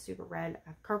always super red. I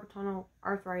have carpal tunnel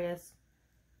arthritis.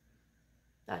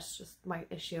 That's just my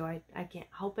issue. I can't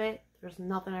help it. There's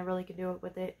nothing I really can do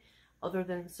with it other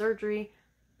than surgery.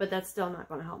 But that's still not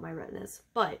going to help my redness.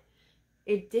 But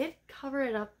it did cover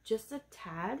it up just a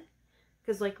tad.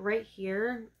 Because like right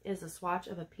here is a swatch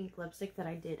of a pink lipstick that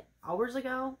I did hours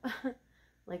ago.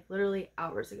 Like literally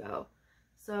hours ago.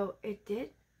 So it did,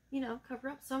 you know, cover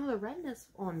up some of the redness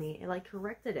on me. It like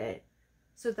corrected it.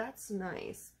 So that's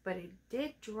nice. But it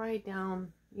did dry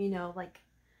down, you know, like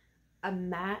a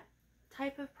matte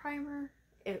type of primer.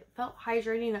 It felt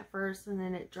hydrating at first, and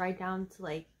then it dried down to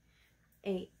like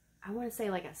a, I want to say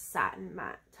like a satin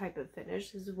matte type of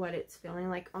finish is what it's feeling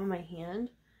like on my hand.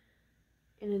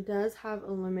 And it does have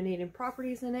illuminating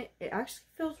properties in it. It actually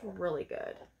feels really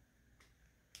good.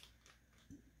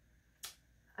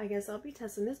 I guess I'll be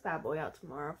testing this bad boy out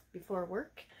tomorrow before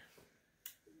work.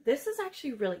 This is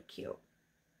actually really cute.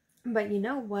 But you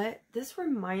know what? This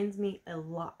reminds me a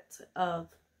lot of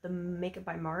the Makeup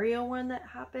by Mario one that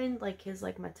happened. Like his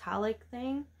like metallic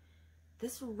thing.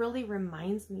 This really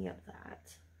reminds me of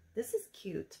that. This is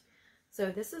cute. So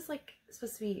this is like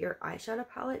supposed to be your eyeshadow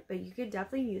palette, but you could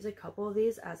definitely use a couple of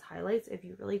these as highlights if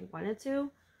you really wanted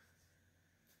to.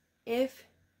 If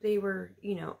they were,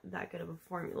 you know, that good of a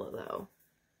formula though.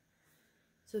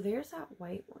 So there's that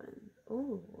white one.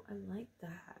 Oh, I like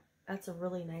that. That's a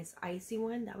really nice icy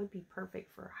one. That would be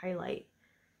perfect for a highlight.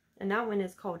 And that one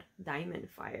is called Diamond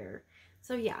Fire.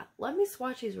 So yeah, let me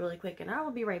swatch these really quick and I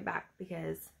will be right back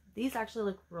because these actually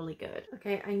look really good.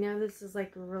 Okay, I know this is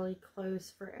like really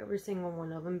close for every single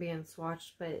one of them being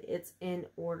swatched, but it's in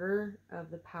order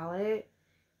of the palette.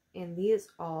 And these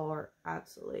all are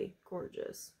absolutely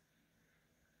gorgeous.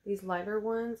 These lighter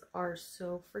ones are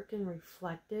so freaking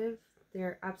reflective.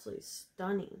 They're absolutely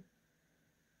stunning.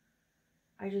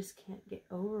 I just can't get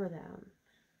over them.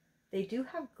 They do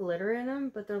have glitter in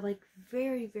them, but they're like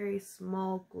very, very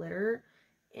small glitter.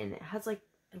 And it has like,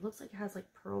 it looks like it has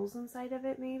like pearls inside of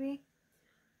it maybe.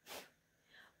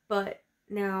 But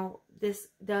now this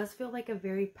does feel like a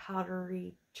very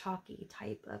powdery, chalky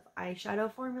type of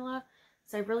eyeshadow formula.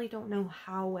 So I really don't know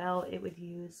how well it would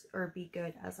use or be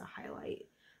good as a highlight.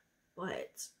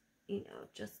 But, you know,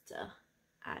 just to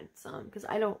add some, because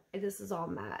I don't, this is all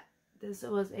matte. This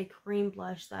was a cream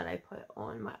blush that I put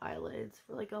on my eyelids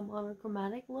for like a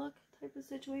monochromatic look type of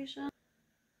situation.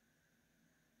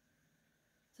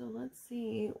 So let's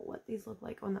see what these look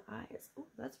like on the eyes. Oh,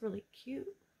 that's really cute.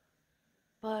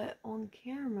 But on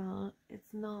camera,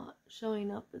 it's not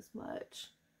showing up as much.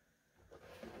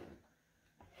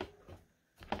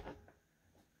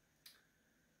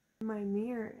 In my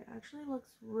mirror, it actually looks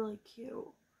really cute.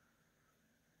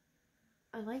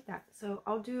 I like that. So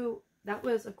I'll do, that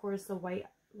was of course the white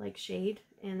like shade,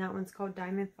 and that one's called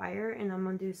Diamond Fire, and I'm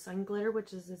gonna do Sun Glitter,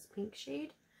 which is this pink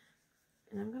shade,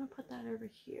 and I'm gonna put that over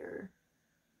here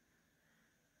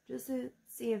just to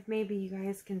see if maybe you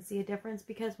guys can see a difference,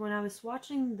 because when I was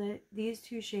swatching these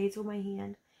two shades with my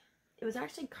hand, it was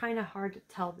actually kind of hard to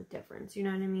tell the difference, you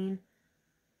know what I mean,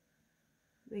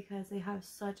 because they have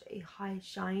such a high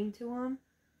shine to them.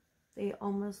 They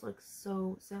almost look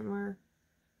so similar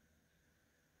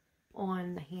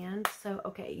on the hand. So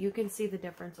okay, you can see the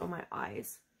difference on my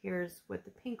eyes. Here's with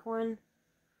the pink one,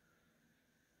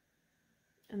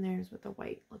 and there's with the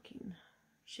white looking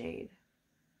shade.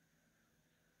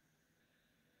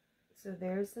 So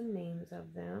there's the names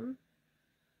of them.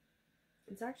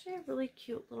 It's actually a really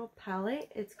cute little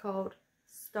palette. It's called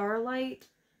Starlight,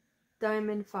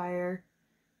 Diamond Fire,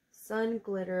 Sun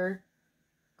Glitter,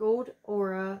 Gold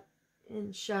Aura,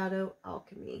 and Shadow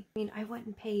Alchemy. I mean, I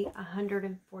wouldn't pay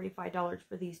 $145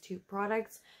 for these two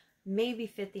products.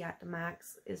 Maybe $50 at the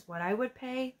max is what I would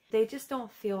pay. They just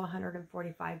don't feel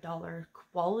 $145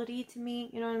 quality to me,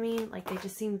 you know what I mean? Like, they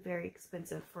just seem very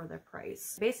expensive for their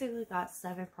price. Basically got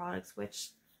 7 products,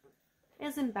 which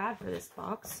isn't bad for this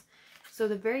box. So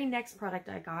the very next product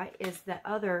I got is the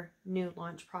other new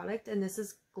launch product, and this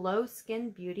is Glow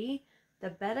Skin Beauty, the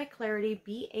Beta Clarity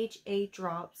BHA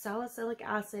Drop Salicylic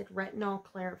Acid Retinol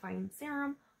Clarifying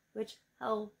Serum, which,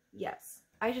 hell yes.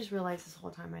 I just realized this whole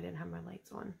time I didn't have my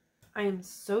lights on. I am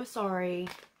so sorry,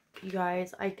 you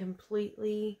guys. I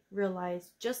completely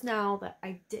realized just now that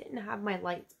I didn't have my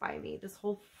lights by me this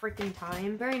whole freaking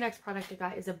time. Very next product I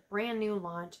got is a brand new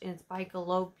launch, and it's by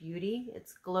Glow Beauty.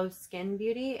 It's Glow Skin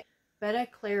Beauty. Beta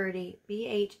Clarity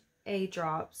BHA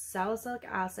Drops Salicylic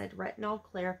Acid Retinol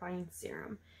Clarifying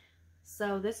Serum.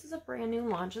 So this is a brand new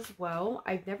launch as well.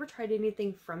 I've never tried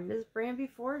anything from this brand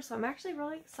before, so I'm actually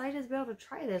really excited to be able to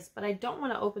try this. But I don't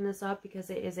want to open this up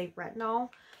because it is a retinol,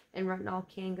 and retinol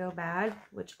can go bad,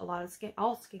 which a lot of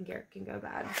all skincare can go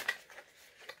bad.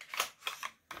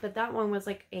 But that one was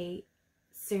like a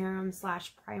serum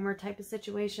slash primer type of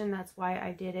situation. That's why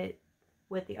I did it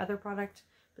with the other product.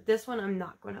 But this one I'm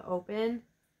not going to open.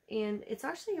 And it's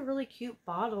actually a really cute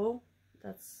bottle.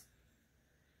 It's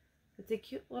a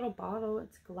cute little bottle.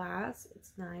 It's glass.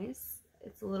 It's nice.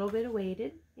 It's a little bit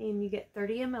weighted. And you get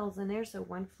 30 mLs in there, so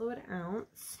 1 fluid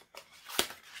ounce.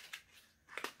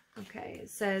 Okay, it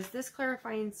says, this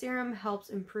clarifying serum helps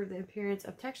improve the appearance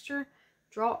of texture,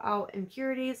 draw out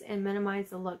impurities, and minimize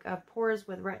the look of pores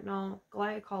with retinol,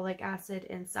 glycolic acid,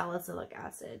 and salicylic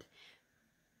acid.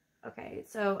 Okay,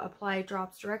 so apply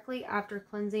drops directly after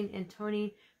cleansing and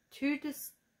toning 2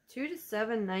 2 to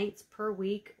 7 nights per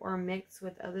week or mix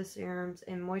with other serums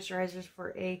and moisturizers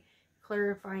for a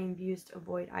clarifying boost.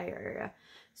 Avoid eye area.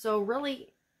 So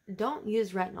really, don't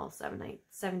use retinol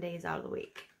 7 days out of the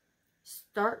week.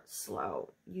 Start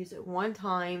slow. Use it one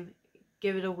time.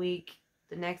 Give it a week.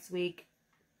 The next week,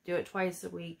 do it twice a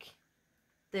week.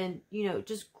 Then, you know,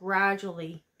 just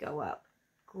gradually go up.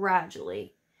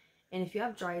 Gradually. And if you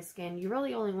have dry skin, you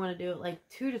really only want to do it like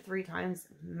 2 to 3 times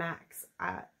max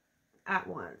at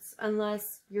once.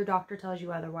 Unless your doctor tells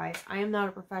you otherwise. I am not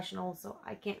a professional, so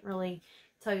I can't really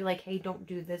tell you like, hey, don't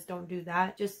do this, don't do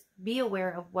that. Just be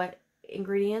aware of what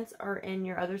ingredients are in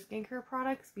your other skincare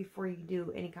products before you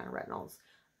do any kind of retinols.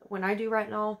 When I do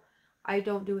retinol, I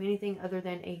don't do anything other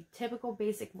than a typical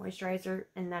basic moisturizer,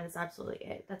 and that is absolutely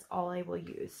it. That's all I will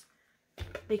use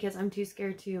because I'm too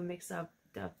scared to mix up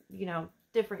the, you know,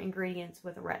 different ingredients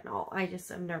with a retinol. I just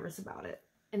am nervous about it.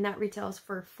 And that retails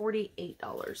for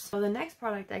 $48. So the next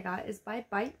product I got is by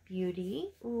Bite Beauty.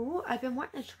 Ooh, I've been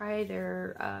wanting to try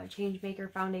their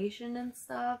Changemaker foundation and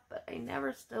stuff, but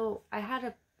I had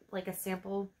a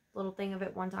sample little thing of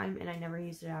it one time and I never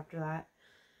used it after that.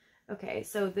 Okay,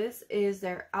 so this is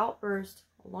their Outburst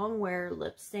Long Wear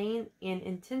Lip Stain and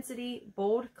Intensity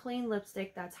Bold Clean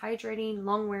Lipstick that's hydrating,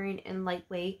 long wearing, and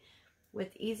lightweight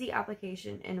with easy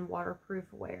application and waterproof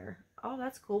wear. Oh,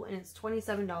 that's cool. And it's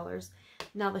 $27.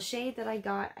 Now, the shade that I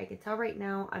got, I can tell right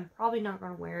now, I'm probably not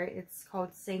going to wear it. It's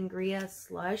called Sangria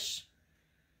Slush.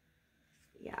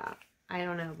 Yeah, I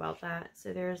don't know about that.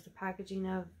 So there's the packaging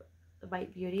of the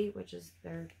Bite Beauty, which is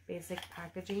their basic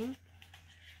packaging.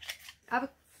 I have a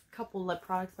couple lip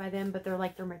products by them, but they're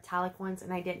like their metallic ones,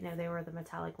 and I didn't know they were the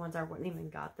metallic ones. I wouldn't even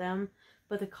got them.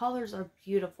 But the colors are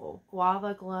beautiful.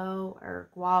 Guava Glow or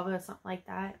Guava, something like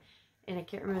that. And I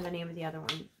can't remember the name of the other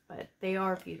one, but they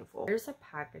are beautiful. Here's the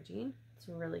packaging. It's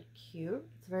really cute.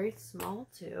 It's very small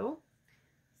too.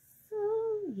 So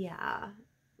yeah,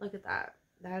 look at that.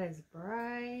 That is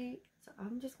bright. So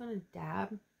I'm just gonna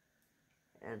dab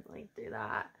and like do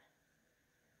that.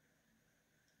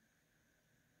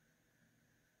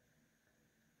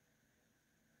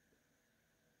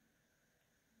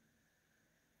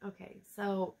 Okay,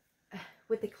 so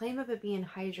with the claim of it being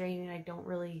hydrating, I don't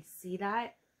really see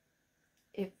that.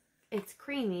 If it's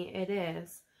creamy, it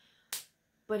is,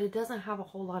 but it doesn't have a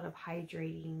whole lot of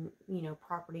hydrating, you know,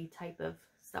 property type of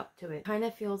stuff to it. Kind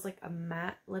of feels like a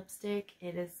matte lipstick.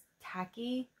 It is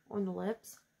tacky on the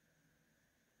lips.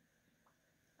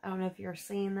 I don't know if you're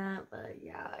seeing that, but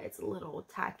yeah, it's a little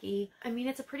tacky. I mean,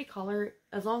 it's a pretty color.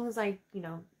 As long as I, you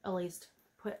know, at least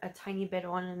put a tiny bit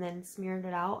on and then smeared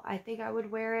it out, I think I would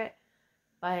wear it.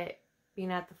 But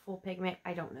being at the full pigment,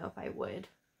 I don't know if I would.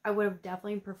 I would have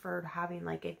definitely preferred having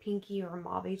like a pinky or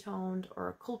mauve toned or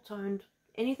a cool toned.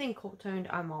 Anything cool toned,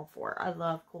 I'm all for. I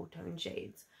love cool toned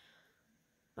shades.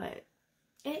 But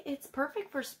it's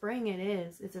perfect for spring. It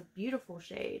is. It's a beautiful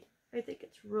shade. I think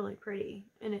it's really pretty.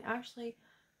 And it actually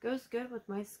goes good with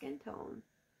my skin tone.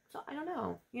 So I don't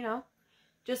know, you know.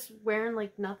 Just wearing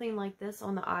like nothing like this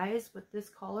on the eyes with this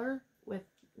color with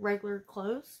regular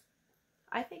clothes,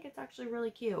 I think it's actually really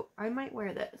cute. I might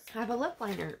wear this. I have a lip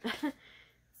liner.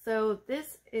 So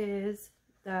this is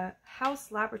the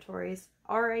House Laboratories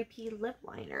RIP Lip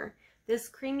Liner. This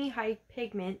creamy high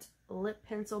pigment lip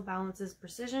pencil balances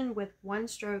precision with one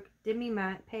stroke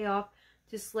demi-matte payoff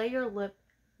to slay your lip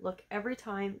look every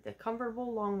time. The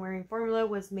comfortable long wearing formula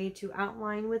was made to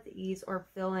outline with ease or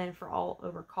fill in for all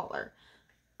over color.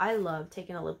 I love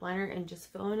taking a lip liner and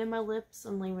just filling in my lips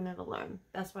and leaving it alone.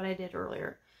 That's what I did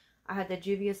earlier. I had the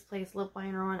Juvia's Place lip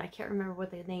liner on. I can't remember what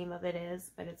the name of it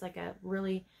is, but it's like a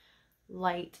really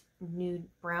light nude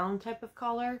brown type of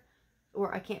color.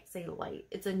 Or I can't say light.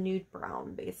 It's a nude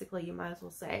brown, basically, you might as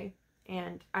well say.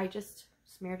 And I just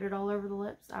smeared it all over the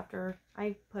lips after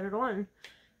I put it on.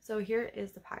 So here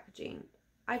is the packaging.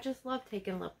 I just love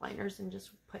taking lip liners and just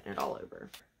putting it all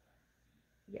over.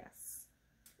 Yes.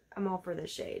 I'm all for this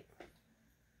shade.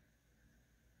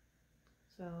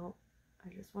 So I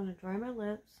just want to dry my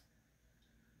lips.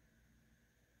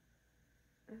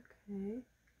 Okay.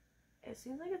 It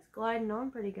seems like it's gliding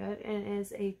on pretty good, and it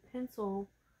is a pencil,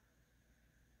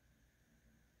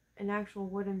 an actual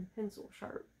wooden pencil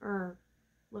sharp or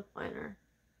lip liner.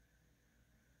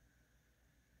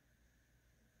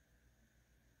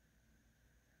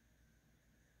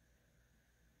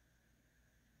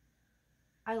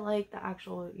 I like the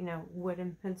actual, you know,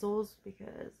 wooden pencils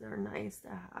because they're nice to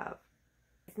have.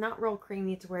 It's not real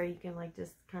creamy to where you can like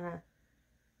just kind of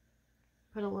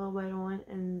put a little bit on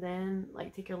and then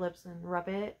like take your lips and rub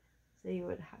it. So you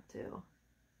would have to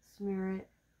smear it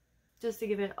just to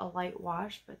give it a light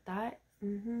wash, but that,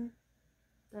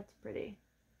 that's pretty.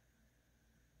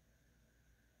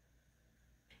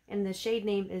 And the shade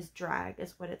name is Drag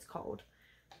is what it's called,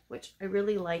 which I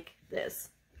really like this.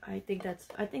 I think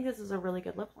this is a really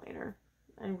good lip liner.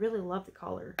 I really love the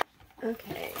color.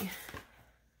 Okay.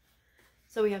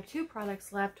 So we have 2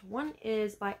 products left. One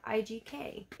is by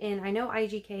IGK. And I know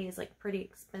IGK is like pretty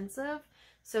expensive.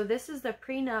 So this is the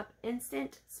Prenup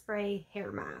Instant Spray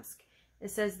Hair Mask.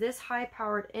 It says this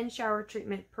high-powered in-shower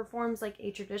treatment performs like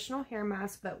a traditional hair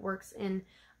mask but works in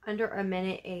under a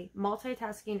minute. A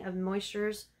multitasking of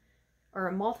moistures, or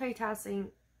a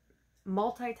multitasking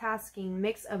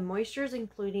mix of moistures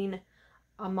including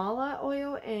amala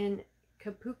oil and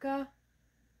kapuka.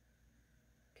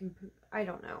 I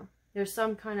don't know. There's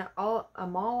some kind of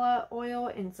amala oil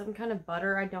and some kind of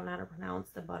butter. I don't know how to pronounce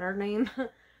the butter name.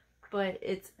 But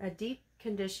it's a deep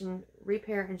condition,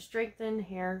 repair, and strengthen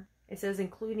hair. It says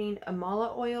including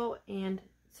amala oil and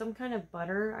some kind of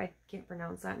butter. I can't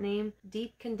pronounce that name.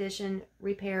 Deep condition,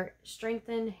 repair,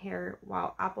 strengthen hair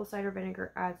while apple cider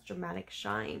vinegar adds dramatic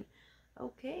shine.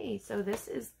 Okay, so this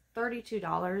is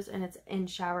 $32 and it's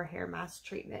in-shower hair mask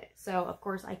treatment. So, of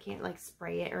course, I can't like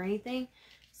spray it or anything.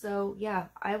 So, yeah,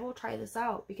 I will try this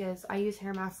out because I use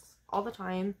hair masks all the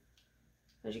time.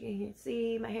 As you can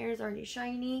see, my hair is already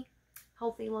shiny,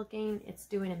 healthy looking. It's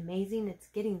doing amazing. It's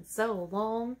getting so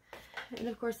long. And,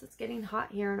 of course, it's getting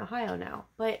hot here in Ohio now.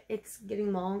 But it's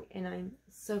getting long, and I'm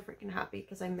so freaking happy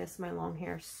because I miss my long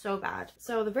hair so bad.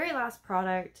 So, the very last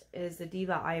product is the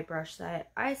Diva Eye Brush Set.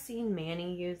 I seen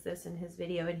Manny use this in his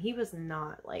video, and he was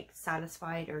not, like,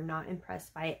 satisfied or not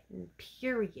impressed by it,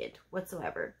 period,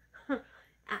 whatsoever.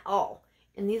 At all.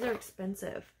 And these are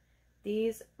expensive.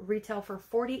 These retail for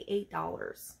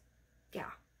 $48. Yeah,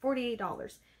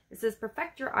 $48. It says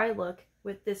perfect your eye look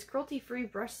with this cruelty-free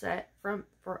brush set for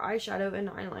eyeshadow and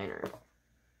eyeliner.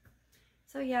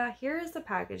 So yeah, here is the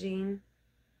packaging.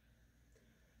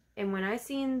 And when I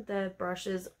seen the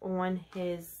brushes on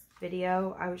his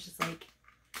video, I was just like,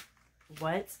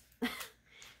 what?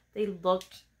 They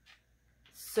looked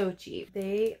so cheap.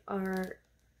 They are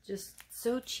just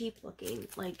so cheap looking.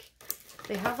 Like,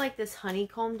 they have like this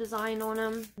honeycomb design on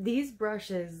them. These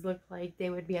brushes look like they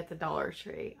would be at the Dollar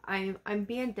Tree. I'm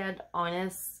being dead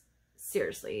honest.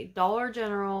 Seriously, Dollar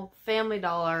General, Family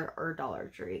Dollar, or Dollar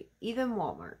Tree, even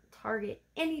Walmart, Target,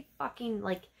 any fucking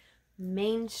like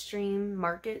mainstream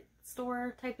market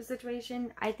store type of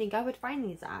situation, I think I would find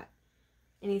these at.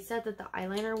 And he said that the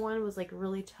eyeliner one was like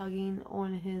really tugging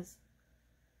on his.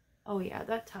 Oh yeah,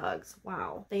 that tugs.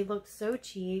 Wow. They look so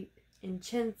cheap and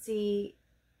chintzy.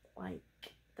 Like,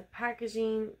 the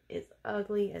packaging is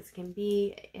ugly as can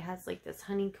be. It has like this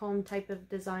honeycomb type of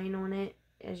design on it,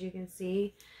 as you can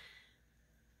see.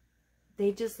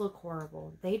 They just look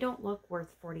horrible. They don't look worth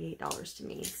 $48 to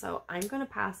me. So I'm going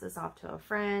to pass this off to a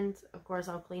friend. Of course,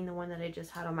 I'll clean the one that I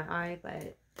just had on my eye,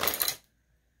 but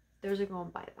those are going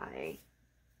bye-bye.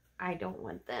 I don't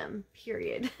want them,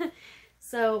 period.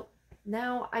 So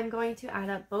now I'm going to add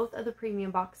up both of the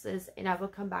premium boxes, and I will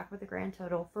come back with a grand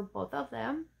total for both of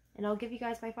them, and I'll give you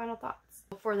guys my final thoughts.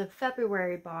 For the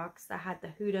February box that had the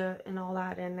Huda and all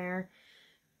that in there,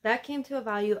 that came to a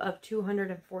value of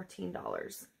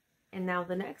 $214. And now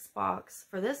the next box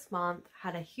for this month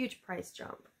had a huge price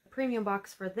jump. The premium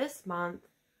box for this month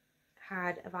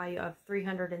had a value of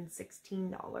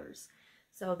 $316.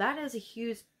 So that is a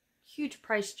huge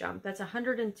price jump. That's a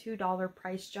 $102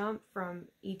 price jump from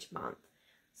each month.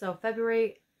 So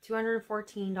February,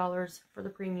 $214 for the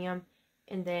premium,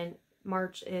 and then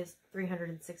March is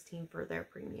 $316 for their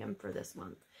premium for this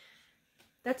month.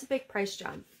 That's a big price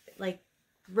jump, like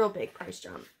real big price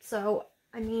jump. So,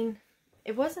 I mean,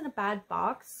 it wasn't a bad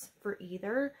box for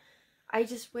either. I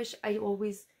just wish I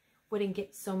always wouldn't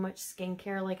get so much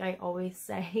skincare. Like I always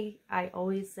say I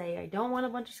don't want a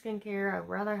bunch of skincare. I'd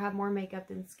rather have more makeup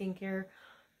than skincare.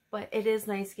 But it is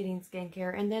nice getting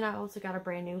skincare. And then I also got a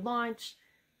brand new launch,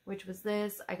 which was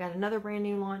this. I got another brand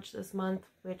new launch this month,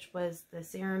 which was the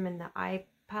serum and the eye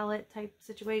palette type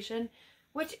situation,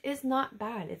 which is not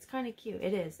bad. It's kind of cute.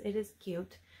 It is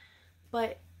cute.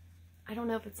 But I don't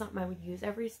know if it's something I would use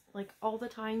all the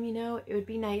time, you know. It would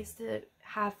be nice to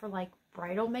have for like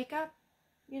bridal makeup,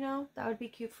 you know. That would be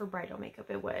cute for bridal makeup,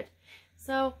 it would.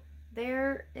 So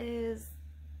there is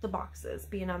the boxes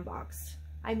being unboxed.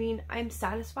 I mean, I'm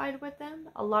satisfied with them.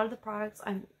 A lot of the products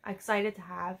I'm excited to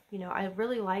have. You know, I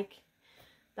really like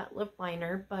that lip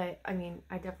liner, but I mean,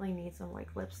 I definitely need some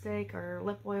like lipstick or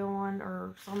lip oil on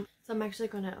or some. So I'm actually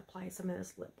going to apply some of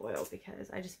this lip oil because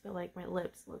I just feel like my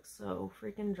lips look so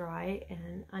freaking dry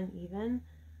and uneven.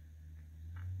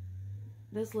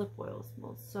 This lip oil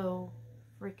smells so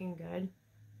freaking good.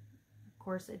 Of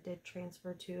course, it did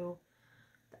transfer to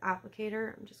the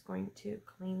applicator. I'm just going to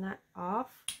clean that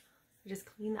off. Just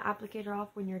clean the applicator off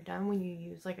when you're done, when you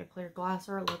use like a clear glass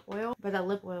or a lip oil. But that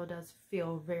lip oil does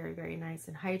feel very, very nice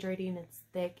and hydrating. It's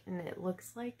thick and it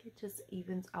looks like it just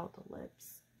evens out the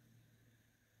lips.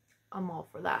 I'm all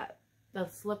for that. The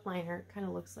lip liner kind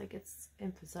of looks like it's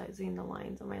emphasizing the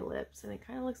lines on my lips, and it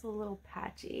kind of looks a little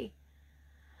patchy.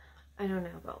 I don't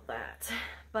know about that.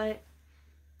 But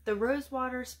the rose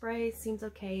water spray seems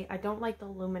okay. I don't like the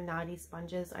Illuminati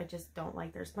sponges. I just don't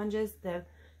like their sponges. The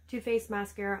Too Faced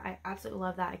mascara, I absolutely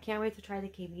love that. I can't wait to try the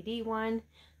KVD one.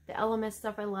 The LMS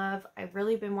stuff I love. I've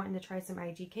really been wanting to try some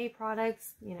IGK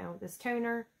products. You know, this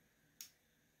toner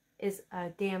is a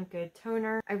damn good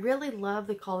toner. I really love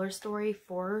the color story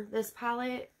for this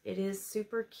palette. It is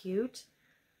super cute,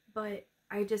 but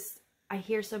I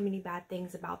hear so many bad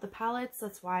things about the palettes.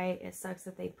 That's why it sucks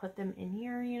that they put them in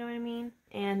here, you know what I mean?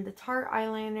 And the Tarte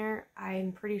eyeliner,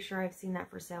 I'm pretty sure I've seen that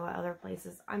for sale at other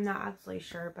places. I'm not absolutely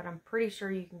sure, but I'm pretty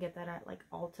sure you can get that at like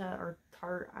Ulta or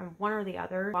Tarte, one or the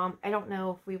other. I don't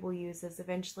know if we will use this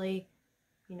eventually.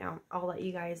 You know, I'll let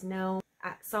you guys know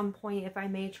at some point if I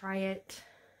may try it.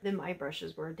 Then my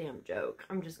brushes were a damn joke.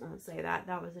 I'm just gonna say that.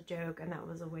 That was a joke, and that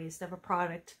was a waste of a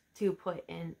product to put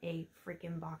in a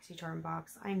freaking Boxycharm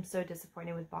box. I'm so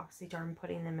disappointed with Boxycharm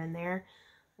putting them in there.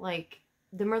 Like,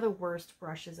 them are the worst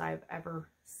brushes I've ever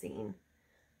seen.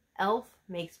 e.l.f.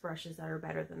 makes brushes that are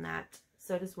better than that.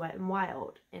 So does Wet n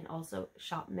Wild, and also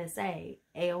Shop Miss A,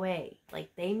 AOA.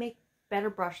 Like, they make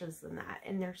better brushes than that,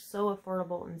 and they're so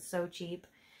affordable and so cheap.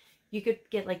 You could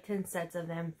get like 10 sets of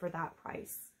them for that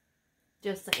price.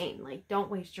 Just saying, like,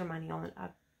 don't waste your money on a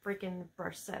freaking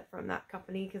brush set from that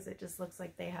company, because it just looks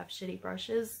like they have shitty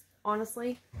brushes,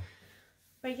 honestly.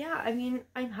 But yeah, I mean,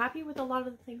 I'm happy with a lot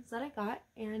of the things that I got,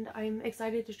 and I'm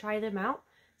excited to try them out.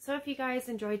 So if you guys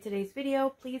enjoyed today's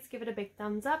video, please give it a big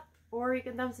thumbs up, or you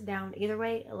can thumbs it down. Either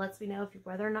way, it lets me know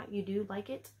whether or not you do like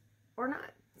it or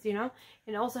not, you know?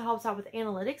 And it also helps out with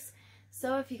analytics.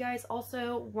 So if you guys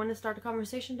also want to start a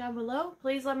conversation down below,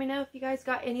 please let me know if you guys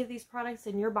got any of these products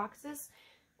in your boxes,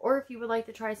 or if you would like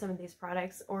to try some of these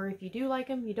products, or if you do like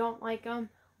them, you don't like them,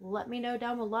 let me know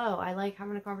down below. I like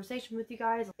having a conversation with you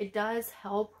guys. It does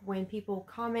help when people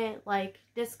comment, like,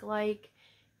 dislike,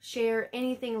 share,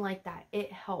 anything like that.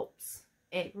 It helps.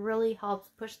 It really helps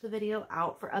push the video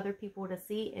out for other people to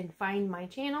see and find my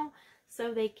channel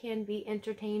so they can be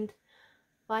entertained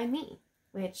by me,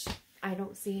 which I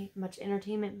don't see much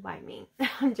entertainment by me.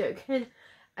 I'm joking.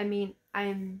 I mean,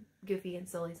 I'm goofy and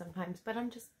silly sometimes, but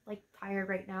I'm just, like, tired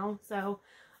right now, so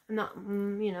I'm not,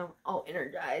 you know, all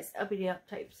energized, uppity up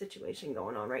type situation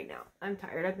going on right now. I'm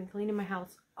tired. I've been cleaning my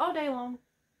house all day long.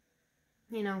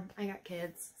 You know, I got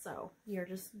kids, so you're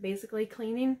just basically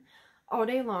cleaning all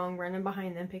day long, running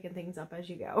behind them, picking things up as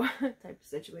you go type of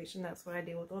situation. That's what I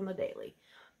deal with on the daily.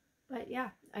 But yeah,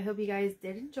 I hope you guys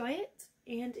did enjoy it.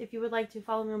 And if you would like to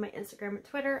follow me on my Instagram and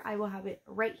Twitter, I will have it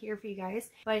right here for you guys.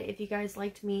 But if you guys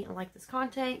liked me and like this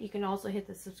content, you can also hit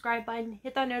the subscribe button,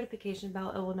 hit that notification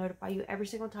bell. It will notify you every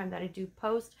single time that I do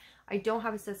post. I don't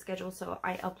have a set schedule, so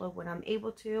I upload when I'm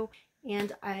able to.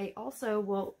 And I also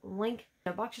will link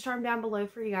the Boxycharm down below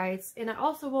for you guys. And I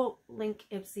also will link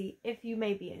IPSY if you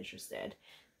may be interested.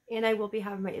 And I will be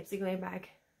having my IPSY Glam Bag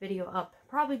video up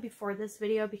probably before this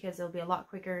video, because it'll be a lot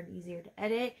quicker and easier to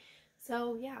edit.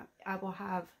 So yeah, I will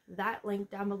have that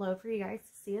link down below for you guys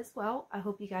to see as well. I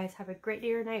hope you guys have a great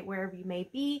day or night wherever you may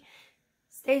be.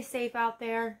 Stay safe out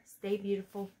there. Stay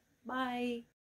beautiful. Bye.